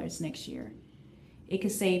 $10,000 next year, it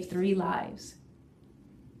could save 3 lives.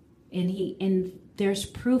 And there's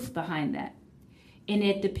proof behind that. And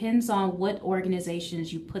it depends on what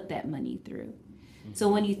organizations you put that money through. So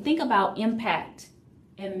when you think about impact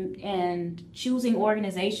and choosing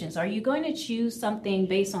organizations, are you going to choose something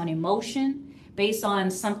based on emotion, based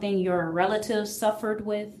on something your relative suffered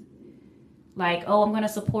with? Like, I'm going to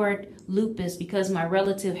support lupus because my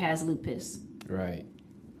relative has lupus. Right.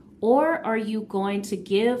 Or are you going to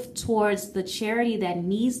give towards the charity that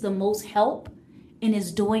needs the most help and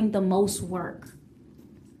is doing the most work?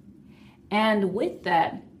 And with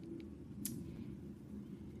that,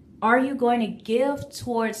 are you going to give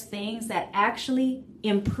towards things that actually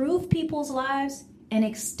improve people's lives and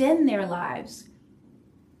extend their lives?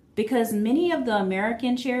 Because many of the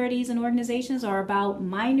American charities and organizations are about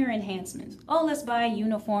minor enhancements. Let's buy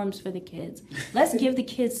uniforms for the kids. Let's give the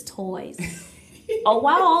kids toys.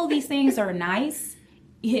 While all these things are nice,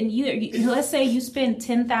 and you let's say you spend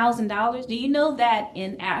 $10,000, do you know that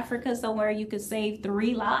in Africa somewhere you could save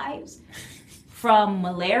 3 lives from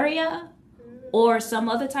malaria or some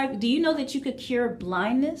other type? Do you know that you could cure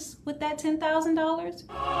blindness with that $10,000?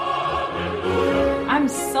 I'm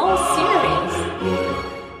so serious.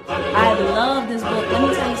 I love this book. Let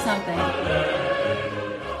me tell you something.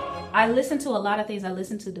 I listen to a lot of things. I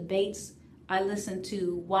listen to debates. I listen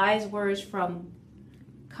to wise words from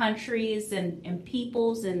countries and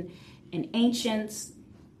peoples and ancients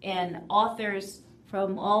and authors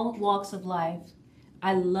from all walks of life.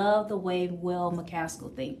 I love the way Will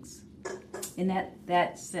McCaskill thinks. And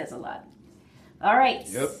that says a lot. All right.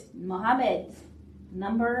 Yep. Mohammed,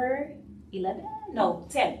 number 11? No,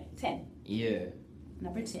 10. Yeah.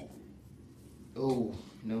 Number 10. Oh,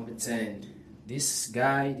 number 10. This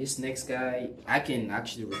next guy, I can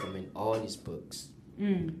actually recommend all his books.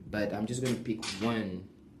 But I'm just going to pick one.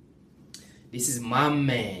 This is my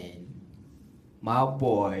man, my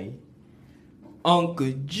boy,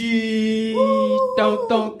 Uncle G. Dun,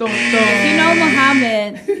 dun, dun, dun.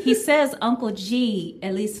 Muhammad, he says Uncle G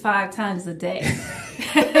at least 5 times a day.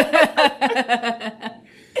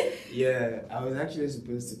 Yeah, I was actually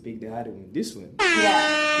supposed to pick the other one. This one.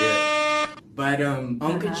 Yeah. But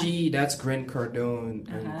Uncle G, that's Grant Cardone.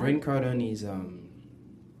 And Grant Cardone is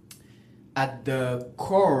at the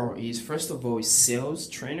core is, first of all, a sales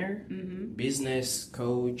trainer, business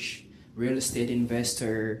coach, real estate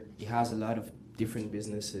investor. He has a lot of different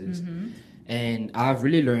businesses. And I've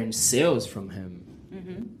really learned sales from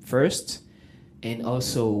him first, and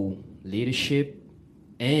also leadership,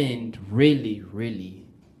 and really, really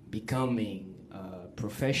becoming a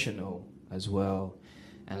professional as well,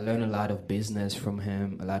 and learn a lot of business from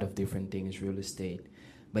him, a lot of different things, real estate.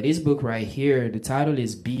 But this book right here, the title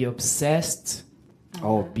is Be Obsessed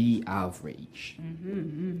or Be Average.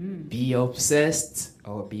 Be obsessed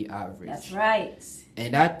or be average. That's right.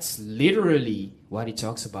 And that's literally what he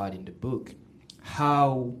talks about in the book.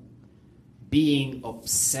 How being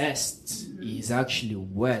obsessed is actually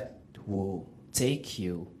what will take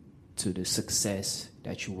you to the success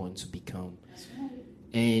that you want to become. That's right.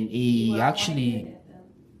 And he actually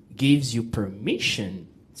gives you permission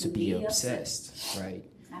to be obsessed, right?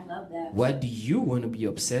 I love that. What do you want to be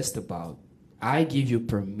obsessed about? I give you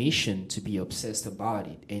permission to be obsessed about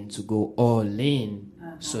it and to go all in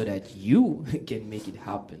so that you can make it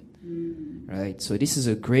happen, right? So this is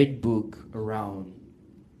a great book around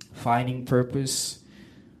finding purpose,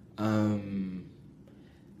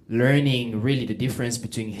 learning really the difference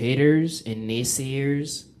between haters and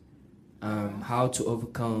naysayers, how to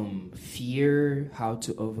overcome fear, how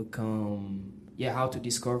to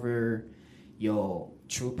discover your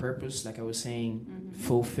true purpose, like I was saying,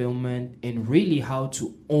 fulfillment, and really how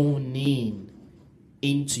to own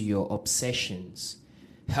into your obsessions,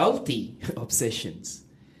 healthy obsessions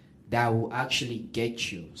that will actually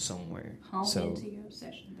get you somewhere. Into your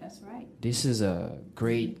obsession. That's right. This is a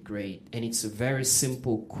great, and it's a very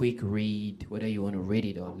simple, quick read, whether you want to read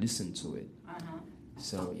it or listen to it.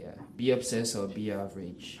 So yeah, Be Obsessed or Be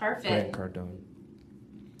Average. Perfect. Grant Cardone.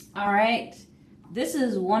 All right. This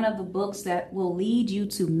is one of the books that will lead you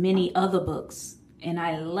to many other books. And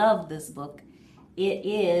I love this book. It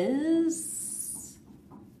is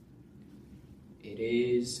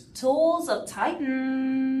Tools of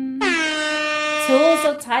Titans. Tools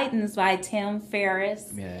of Titans by Tim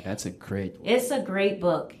Ferriss. Yeah, that's a great book. It's a great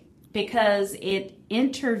book because it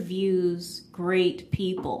interviews great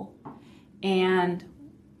people. And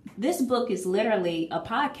this book is literally a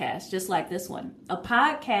podcast, just like this one. A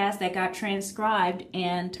podcast that got transcribed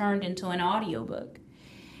and turned into an audiobook.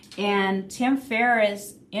 And Tim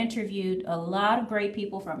Ferriss interviewed a lot of great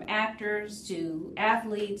people, from actors to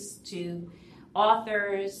athletes to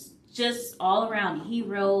authors, just all around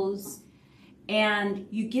heroes. And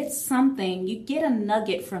you get a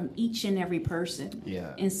nugget from each and every person.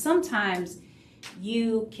 Yeah. And sometimes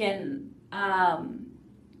you can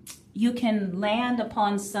land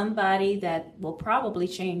upon somebody that will probably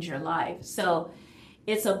change your life. So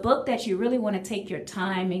it's a book that you really want to take your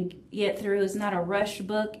time and get through. It's not a rush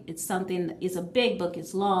book. It's a big book.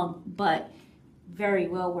 It's long, but very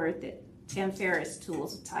well worth it. Tim Ferriss,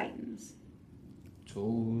 Tools of Titans.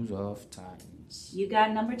 Tools of Titans. You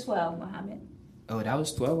got number 12, Muhammad. Oh, that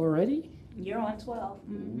was 12 already? You're on 12.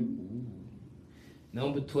 Mm-hmm.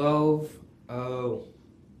 Number 12. Oh.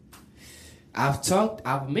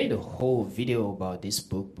 I've made a whole video about this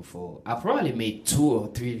book before. I probably made 2 or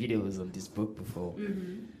 3 videos on this book before.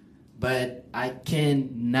 Mm-hmm. But I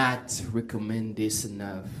cannot recommend this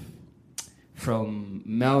enough. From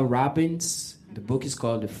Mel Robbins, the book is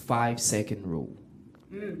called The 5-Second Rule.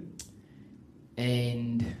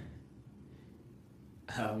 And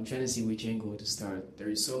I'm trying to see which angle to start. There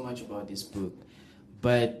is so much about this book.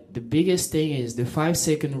 But the biggest thing is the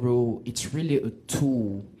 5-second rule. It's really a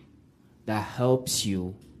tool that helps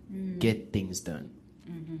you get things done.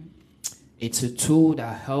 Mm-hmm. It's a tool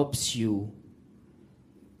that helps you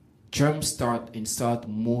jumpstart and start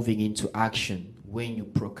moving into action when you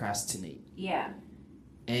procrastinate. Yeah.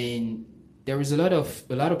 And there is a lot of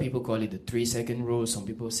people call it the 3-second rule. Some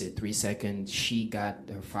people say 3 seconds. She got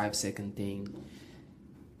her 5-second thing.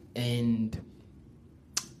 And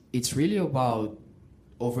it's really about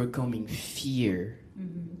overcoming fear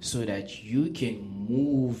so that you can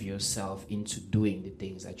move yourself into doing the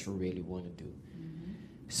things that you really want to do.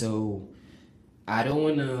 So I don't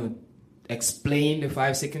want to explain the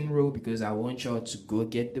 5-second rule because I want y'all to go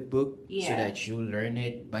get the book so that you learn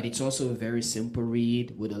it. But it's also a very simple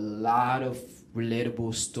read with a lot of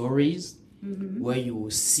relatable stories where you will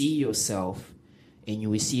see yourself and you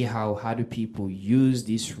will see how do people use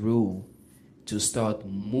this rule to start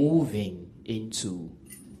moving into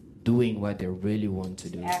doing what they really want to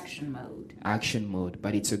do. Action mode.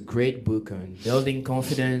 But it's a great book on building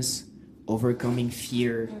confidence, overcoming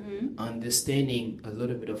fear, understanding a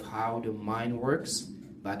little bit of how the mind works,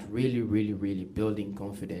 but really, really, really building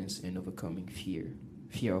confidence and overcoming fear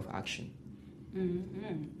of action.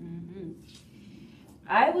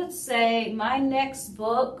 I would say my next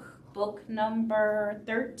book number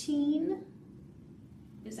 13.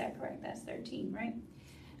 Is that correct? That's 13, right?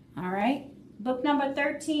 All right. Book number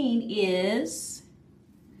 13 is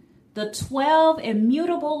The 12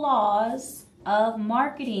 Immutable Laws of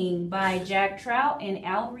Marketing by Jack Trout and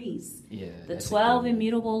Al Ries. Yeah. The 12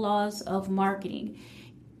 Immutable Laws of Marketing.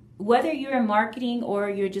 Whether you're in marketing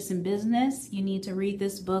or you're just in business, you need to read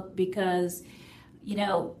this book because,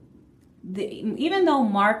 even though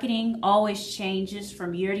marketing always changes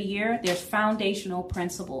from year to year, there's foundational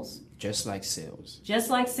principles. Just like sales.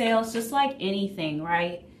 Just like anything,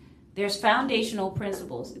 right? There's foundational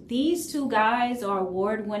principles. These two guys are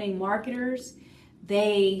award-winning marketers.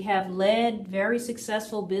 They have led very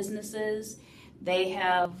successful businesses. They've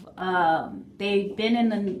been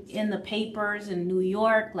in the papers in New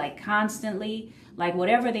York like constantly, like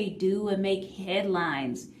whatever they do and make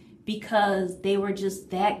headlines because they were just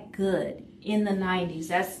that good in the 90s.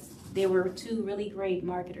 They were two really great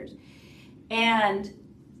marketers. And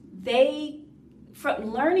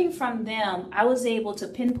learning from them, I was able to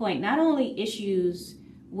pinpoint not only issues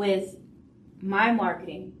with my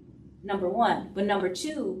marketing, number one. But number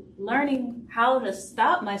two, learning how to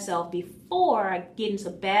stop myself before I get into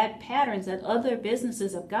bad patterns that other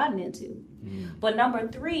businesses have gotten into. But number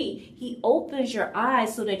three, he opens your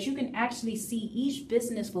eyes so that you can actually see each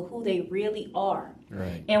business for who they really are.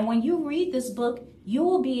 Right. And when you read this book, you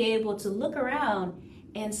will be able to look around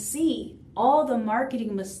and see all the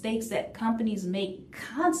marketing mistakes that companies make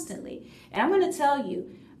constantly. And I'm going to tell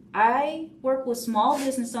you, I work with small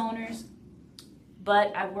business owners,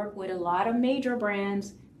 but I work with a lot of major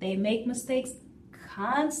brands. They make mistakes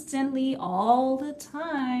constantly, all the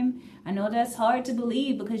time. I know that's hard to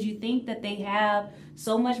believe because you think that they have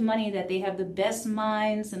so much money, that they have the best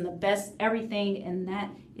minds and the best everything, and that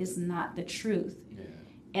is not the truth. Yeah.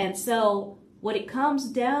 And so what it comes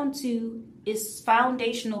down to is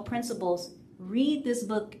foundational principles. Read this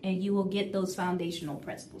book and you will get those foundational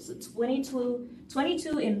principles. It's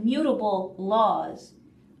 22 immutable laws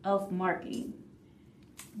of marketing,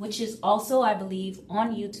 which is also, I believe,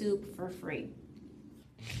 on YouTube for free.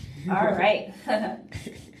 All right.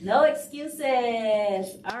 No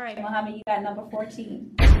excuses. All right, Mohammed, you got number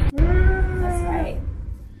 14. That's right.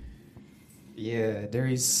 Yeah, there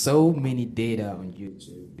is so many data on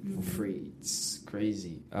YouTube for free. It's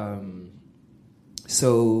crazy.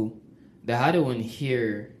 So the other one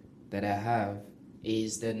here that I have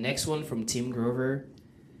is the next one from Tim Grover.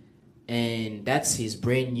 And that's his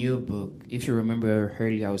brand new book. If you remember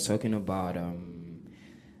earlier, I was talking about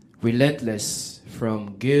Relentless,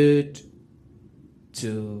 from good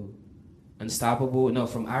to unstoppable. No,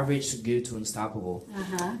 from average to good to unstoppable.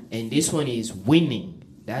 Uh-huh. And this one is Winning.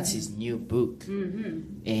 That's his new book.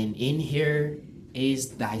 Mm-hmm. And in here is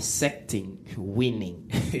dissecting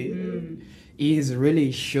winning. He is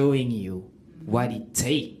really showing you what it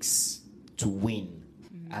takes to win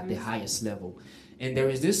at the highest level. And there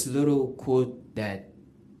is this little quote that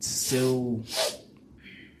still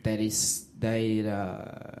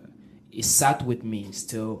it sat with me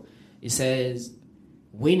still. It says,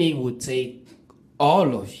 winning would take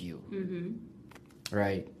all of you. Mm-hmm.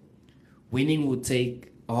 Right? Winning would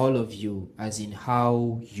take all of you, as in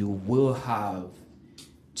how you will have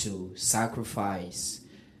to sacrifice.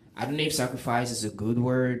 I don't know if sacrifice is a good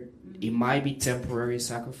word. It might be temporary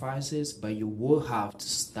sacrifices, but you will have to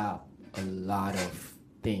stop a lot of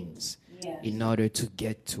things in order to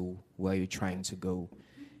get to where you're trying to go.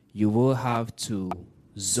 You will have to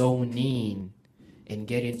zone in and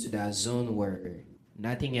get into that zone where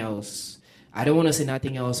nothing else, I don't want to say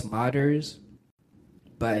nothing else matters,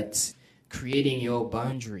 but creating your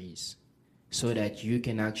boundaries so that you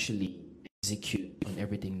can actually execute on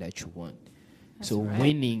everything that you want. That's so right.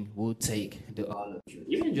 Winning will take the all of you.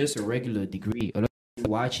 Even just a regular degree. A lot of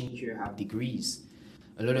you watching here have degrees.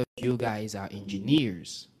 A lot of you guys are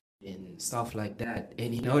engineers and stuff like that.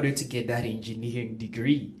 And in order to get that engineering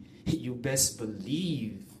degree, you best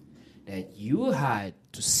believe that you had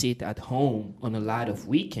to sit at home on a lot of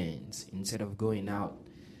weekends instead of going out.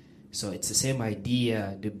 So it's the same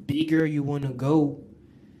idea. The bigger you want to go,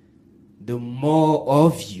 the more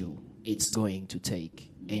of you it's going to take.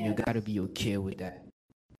 And you got to be okay with that,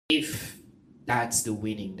 if that's the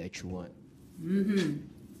winning that you want.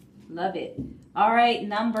 Mm-hmm. Love it. All right,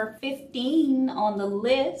 number 15 on the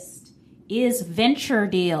list is venture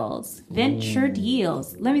deals. Venture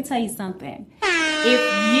deals. Let me tell you something.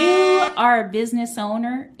 If you are a business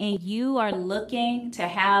owner and you are looking to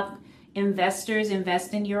have investors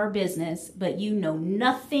invest in your business, but you know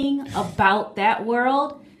nothing about that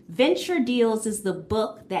world, Venture Deals is the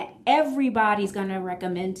book that everybody's going to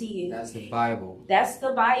recommend to you. That's the Bible. That's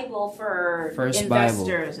the Bible for First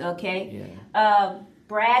investors, Bible. Okay? Yeah.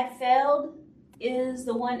 Brad Feld is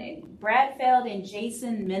the one. Brad Feld and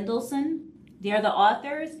Jason Mendelson, they're the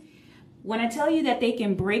authors. When I tell you that they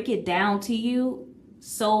can break it down to you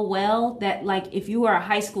so well that, like, if you were a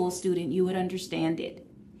high school student, you would understand it.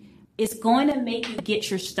 It's going to make you get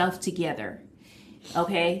your stuff together.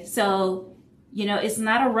 Okay? So, you know, it's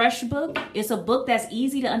not a rush book. It's a book that's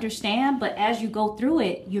easy to understand, but as you go through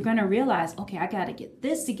it, you're going to realize, okay, I got to get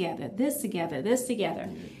this together, this together, this together.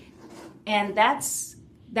 And that's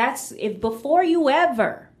if before you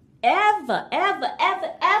ever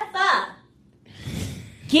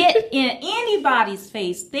get in anybody's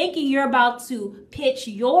face thinking you're about to pitch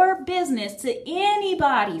your business to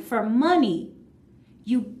anybody for money,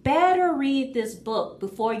 you better read this book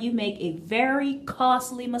before you make a very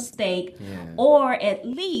costly mistake, or at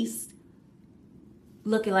least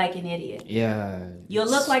looking like an idiot. Yeah. You'll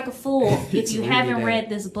look like a fool if you haven't read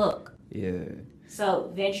this book. Yeah.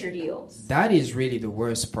 So, Venture Deals. That is really the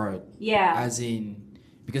worst part. Yeah. As in,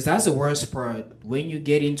 because that's the worst part when you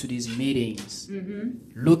get into these meetings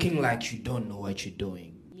looking like you don't know what you're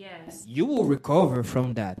doing. Yes. You will recover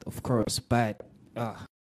from that, of course, but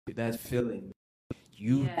that feeling,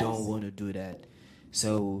 you Yes. don't want to do that.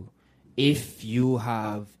 So if you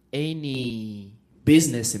have any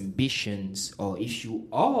business ambitions, or if you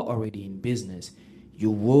are already in business, you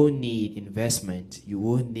will need investment, you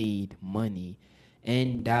will need money.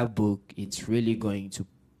 And that book, it's really going to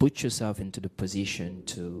put yourself into the position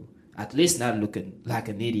to at least not looking like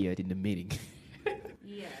an idiot in the meeting.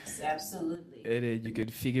 Yes, absolutely. And then you can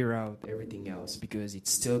figure out everything else, because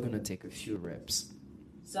it's still going to take a few reps.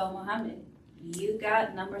 So, Mohammed, you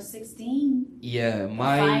got number 16. Yeah, The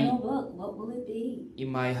my final book. What will it be? in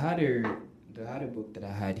my the other book that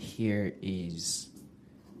I had here is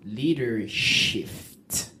Leadership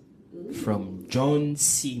from John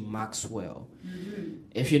C. Maxwell.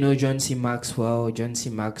 If you know John C. Maxwell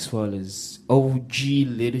is OG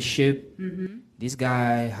leadership. This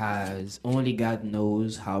guy has only God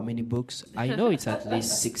knows how many books. I know it's at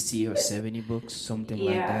least 60 or 70 books, something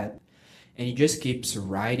like Yeah. that. And he just keeps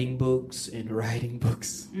writing books and writing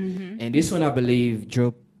books. And this one, I believe,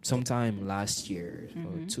 dropped sometime last year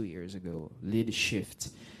or 2 years ago, Leadership.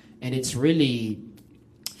 And it's really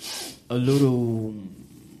a little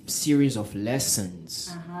series of lessons.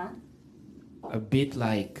 A bit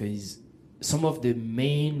like some of the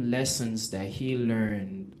main lessons that he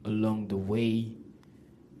learned along the way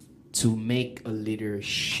to make a leader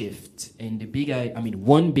shift. And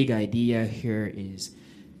one big idea here is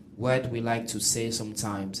what we like to say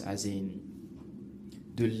sometimes, as in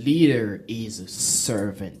the leader is a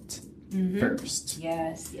servant first.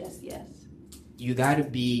 Yes, yes, yes. You got to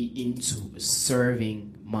be into a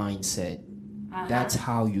serving mindset. That's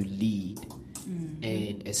how you lead.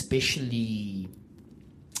 And especially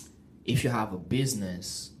if you have a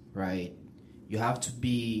business, right, you have to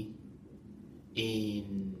be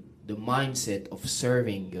in the mindset of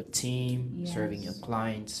serving your team, serving your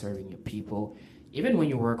clients, serving your people. Even when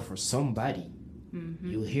you work for somebody,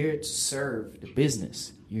 you're here to serve the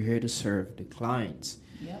business. You're here to serve the clients.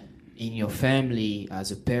 Yep. In your family,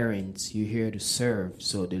 as a parent, you're here to serve.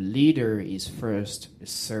 So the leader is first a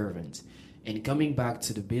servant. And coming back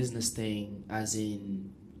to the business thing, as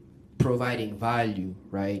in providing value,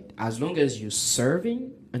 right? As long as you're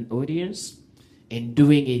serving an audience and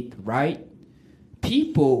doing it right,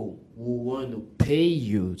 people will want to pay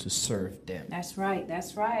you to serve them. That's right.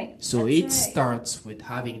 That's right. So That's it right. starts with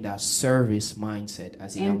having that service mindset,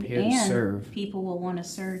 as in I'm here to serve. People will want to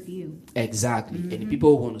serve you. Exactly. And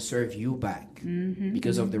people want to serve you back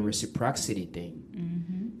because of the reciprocity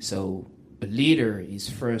thing. So a leader is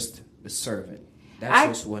first a servant. That's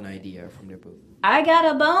just one idea from the book. I got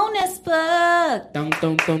a bonus book. Dun,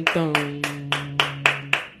 dun, dun, dun.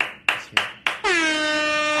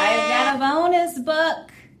 I got a bonus book.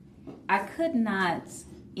 I could not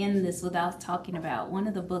end this without talking about one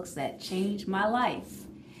of the books that changed my life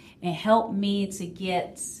and helped me to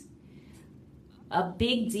get a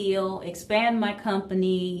big deal, expand my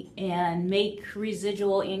company, and make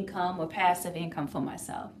residual income or passive income for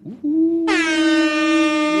myself.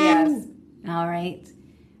 Yes. All right.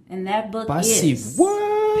 And that book is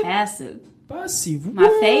what? Passive. Passive. My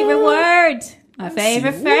favorite word. My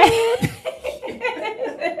favorite phrase.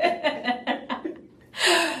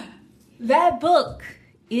 That book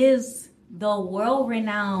is the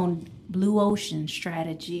world-renowned Blue Ocean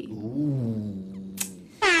Strategy. Ooh.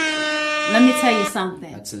 Let me tell you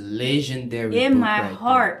something. That's a legendary In book my right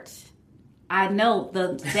heart, I know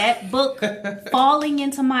that book falling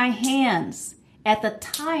into my hands at the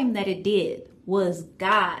time that it did was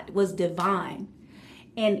God, was divine.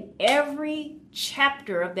 And every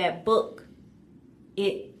chapter of that book,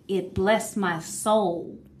 it blessed my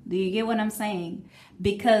soul. Do you get what I'm saying?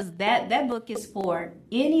 Because that book is for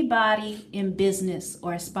anybody in business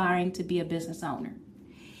or aspiring to be a business owner.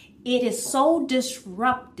 It is so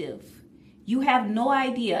disruptive. You have no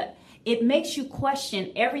idea. It makes you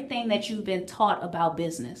question everything that you've been taught about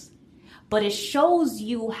business. But it shows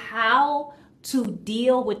you how to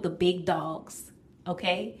deal with the big dogs,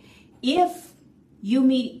 okay? If you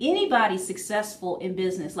meet anybody successful in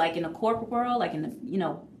business, like in the corporate world, like in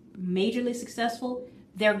the, majorly successful,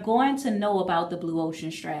 they're going to know about the Blue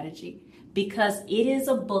Ocean Strategy because it is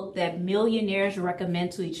a book that millionaires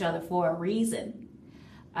recommend to each other for a reason.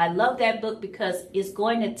 I love that book because it's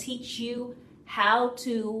going to teach you how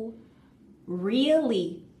to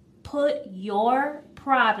really put your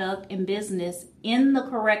product and business in the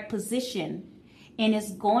correct position, and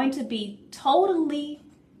it's going to be totally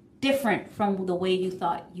different from the way you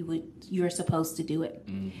thought you're supposed to do it.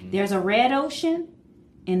 There's a red ocean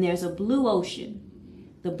and there's a blue ocean.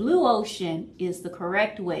 The blue ocean is the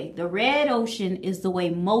correct way. The red ocean is the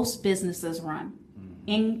way most businesses run.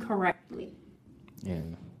 incorrectly. Yeah.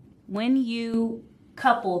 When you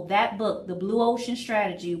couple that book, The Blue Ocean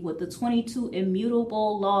Strategy, with the 22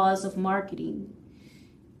 Immutable Laws of Marketing,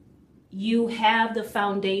 you have the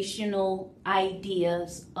foundational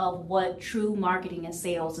ideas of what true marketing and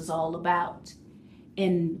sales is all about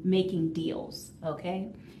in making deals,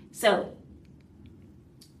 okay? So,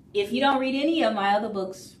 if you don't read any of my other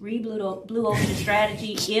books, read Blue Ocean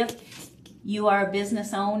Strategy if you are a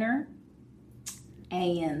business owner,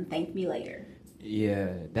 and thank me later.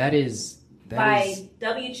 Yeah, that is by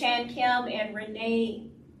W. Chan Kim and Renee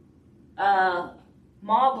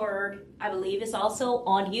Malberg. I believe it's also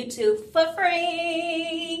on YouTube for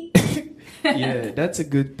free. Yeah, that's a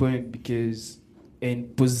good point, because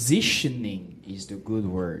positioning is the good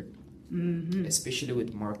word, especially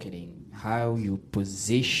with marketing. How you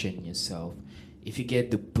position yourself. If you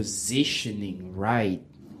get the positioning right,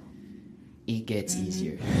 it gets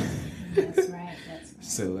easier. That's right.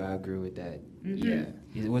 So I agree with that. Yeah.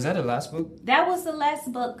 Was that the last book? That was the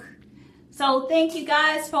last book. So thank you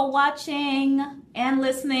guys for watching and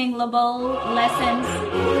listening LeBeau Lessons.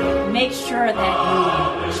 Make sure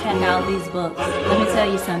that you check out these books. Let me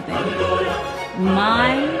tell you something.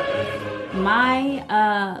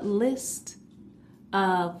 My list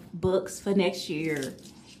of books for next year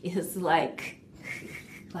is like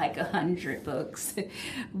 100 books.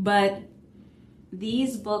 But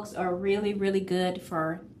these books are really, really good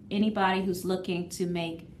for anybody who's looking to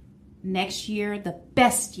make next year the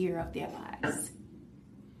best year of their lives.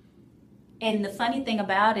 And the funny thing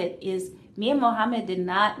about it is me and Mohammed did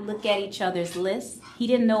not look at each other's lists. He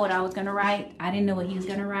didn't know what I was going to write. I didn't know what he was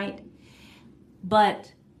going to write.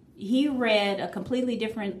 But he read a completely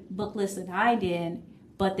different book list than I did,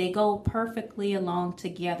 but they go perfectly along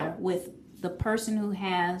together with the person who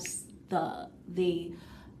has the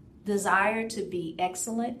desire to be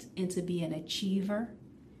excellent and to be an achiever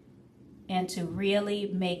and to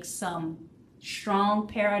really make some strong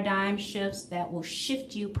paradigm shifts that will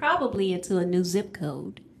shift you probably into a new zip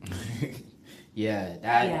code. Yeah,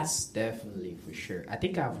 that's definitely for sure. I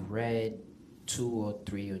think I've read 2 or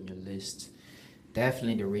 3 on your list.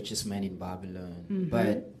 Definitely The Richest Man in Babylon.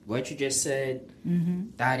 But what you just said,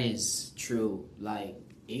 that is true. Like,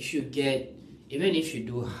 even if you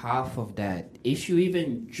do half of that, if you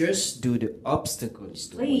even just do the obstacles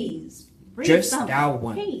to Please, read just something. that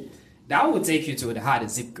one, Read. that will take you to the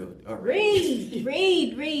hardest zip code. Read,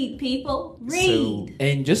 people. Read. So,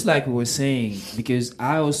 and just like we were saying, because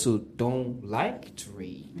I also don't like to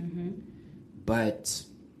read, but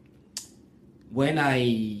when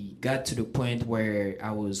I got to the point where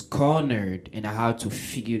I was cornered and I had to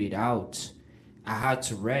figure it out, I had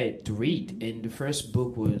to read. And the first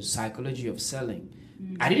book was Psychology of Selling.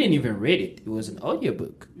 I didn't even read it. It was an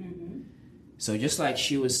audiobook. So just like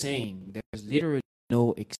she was saying, there's literally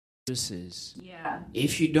no excuses. Yeah.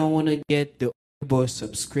 If you don't want to get the Audible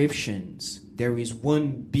subscriptions, there is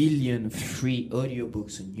 1 billion free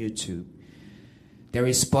audiobooks on YouTube. There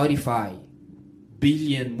is Spotify,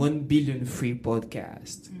 1 billion free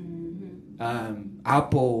podcasts.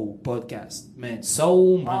 Apple podcast, man,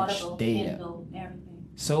 so much Audible, data. Kindle, everything.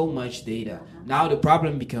 So much data. Now the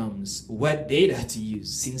problem becomes what data to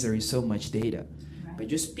use, since there is so much data. Right. But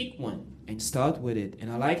just pick one and start with it.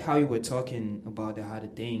 And I like how you were talking about the harder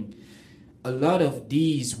thing. A lot of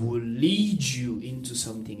these will lead you into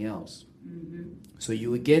something else. So you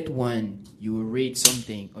will get one, you will read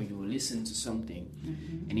something, or you will listen to something,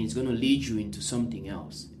 and it's going to lead you into something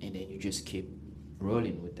else. And then you just keep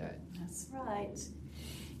rolling with that. That's right.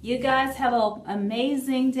 You guys have an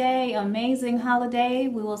amazing day, amazing holiday.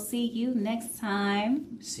 We will see you next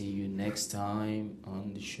time. See you next time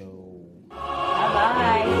on the show.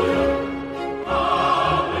 Bye-bye.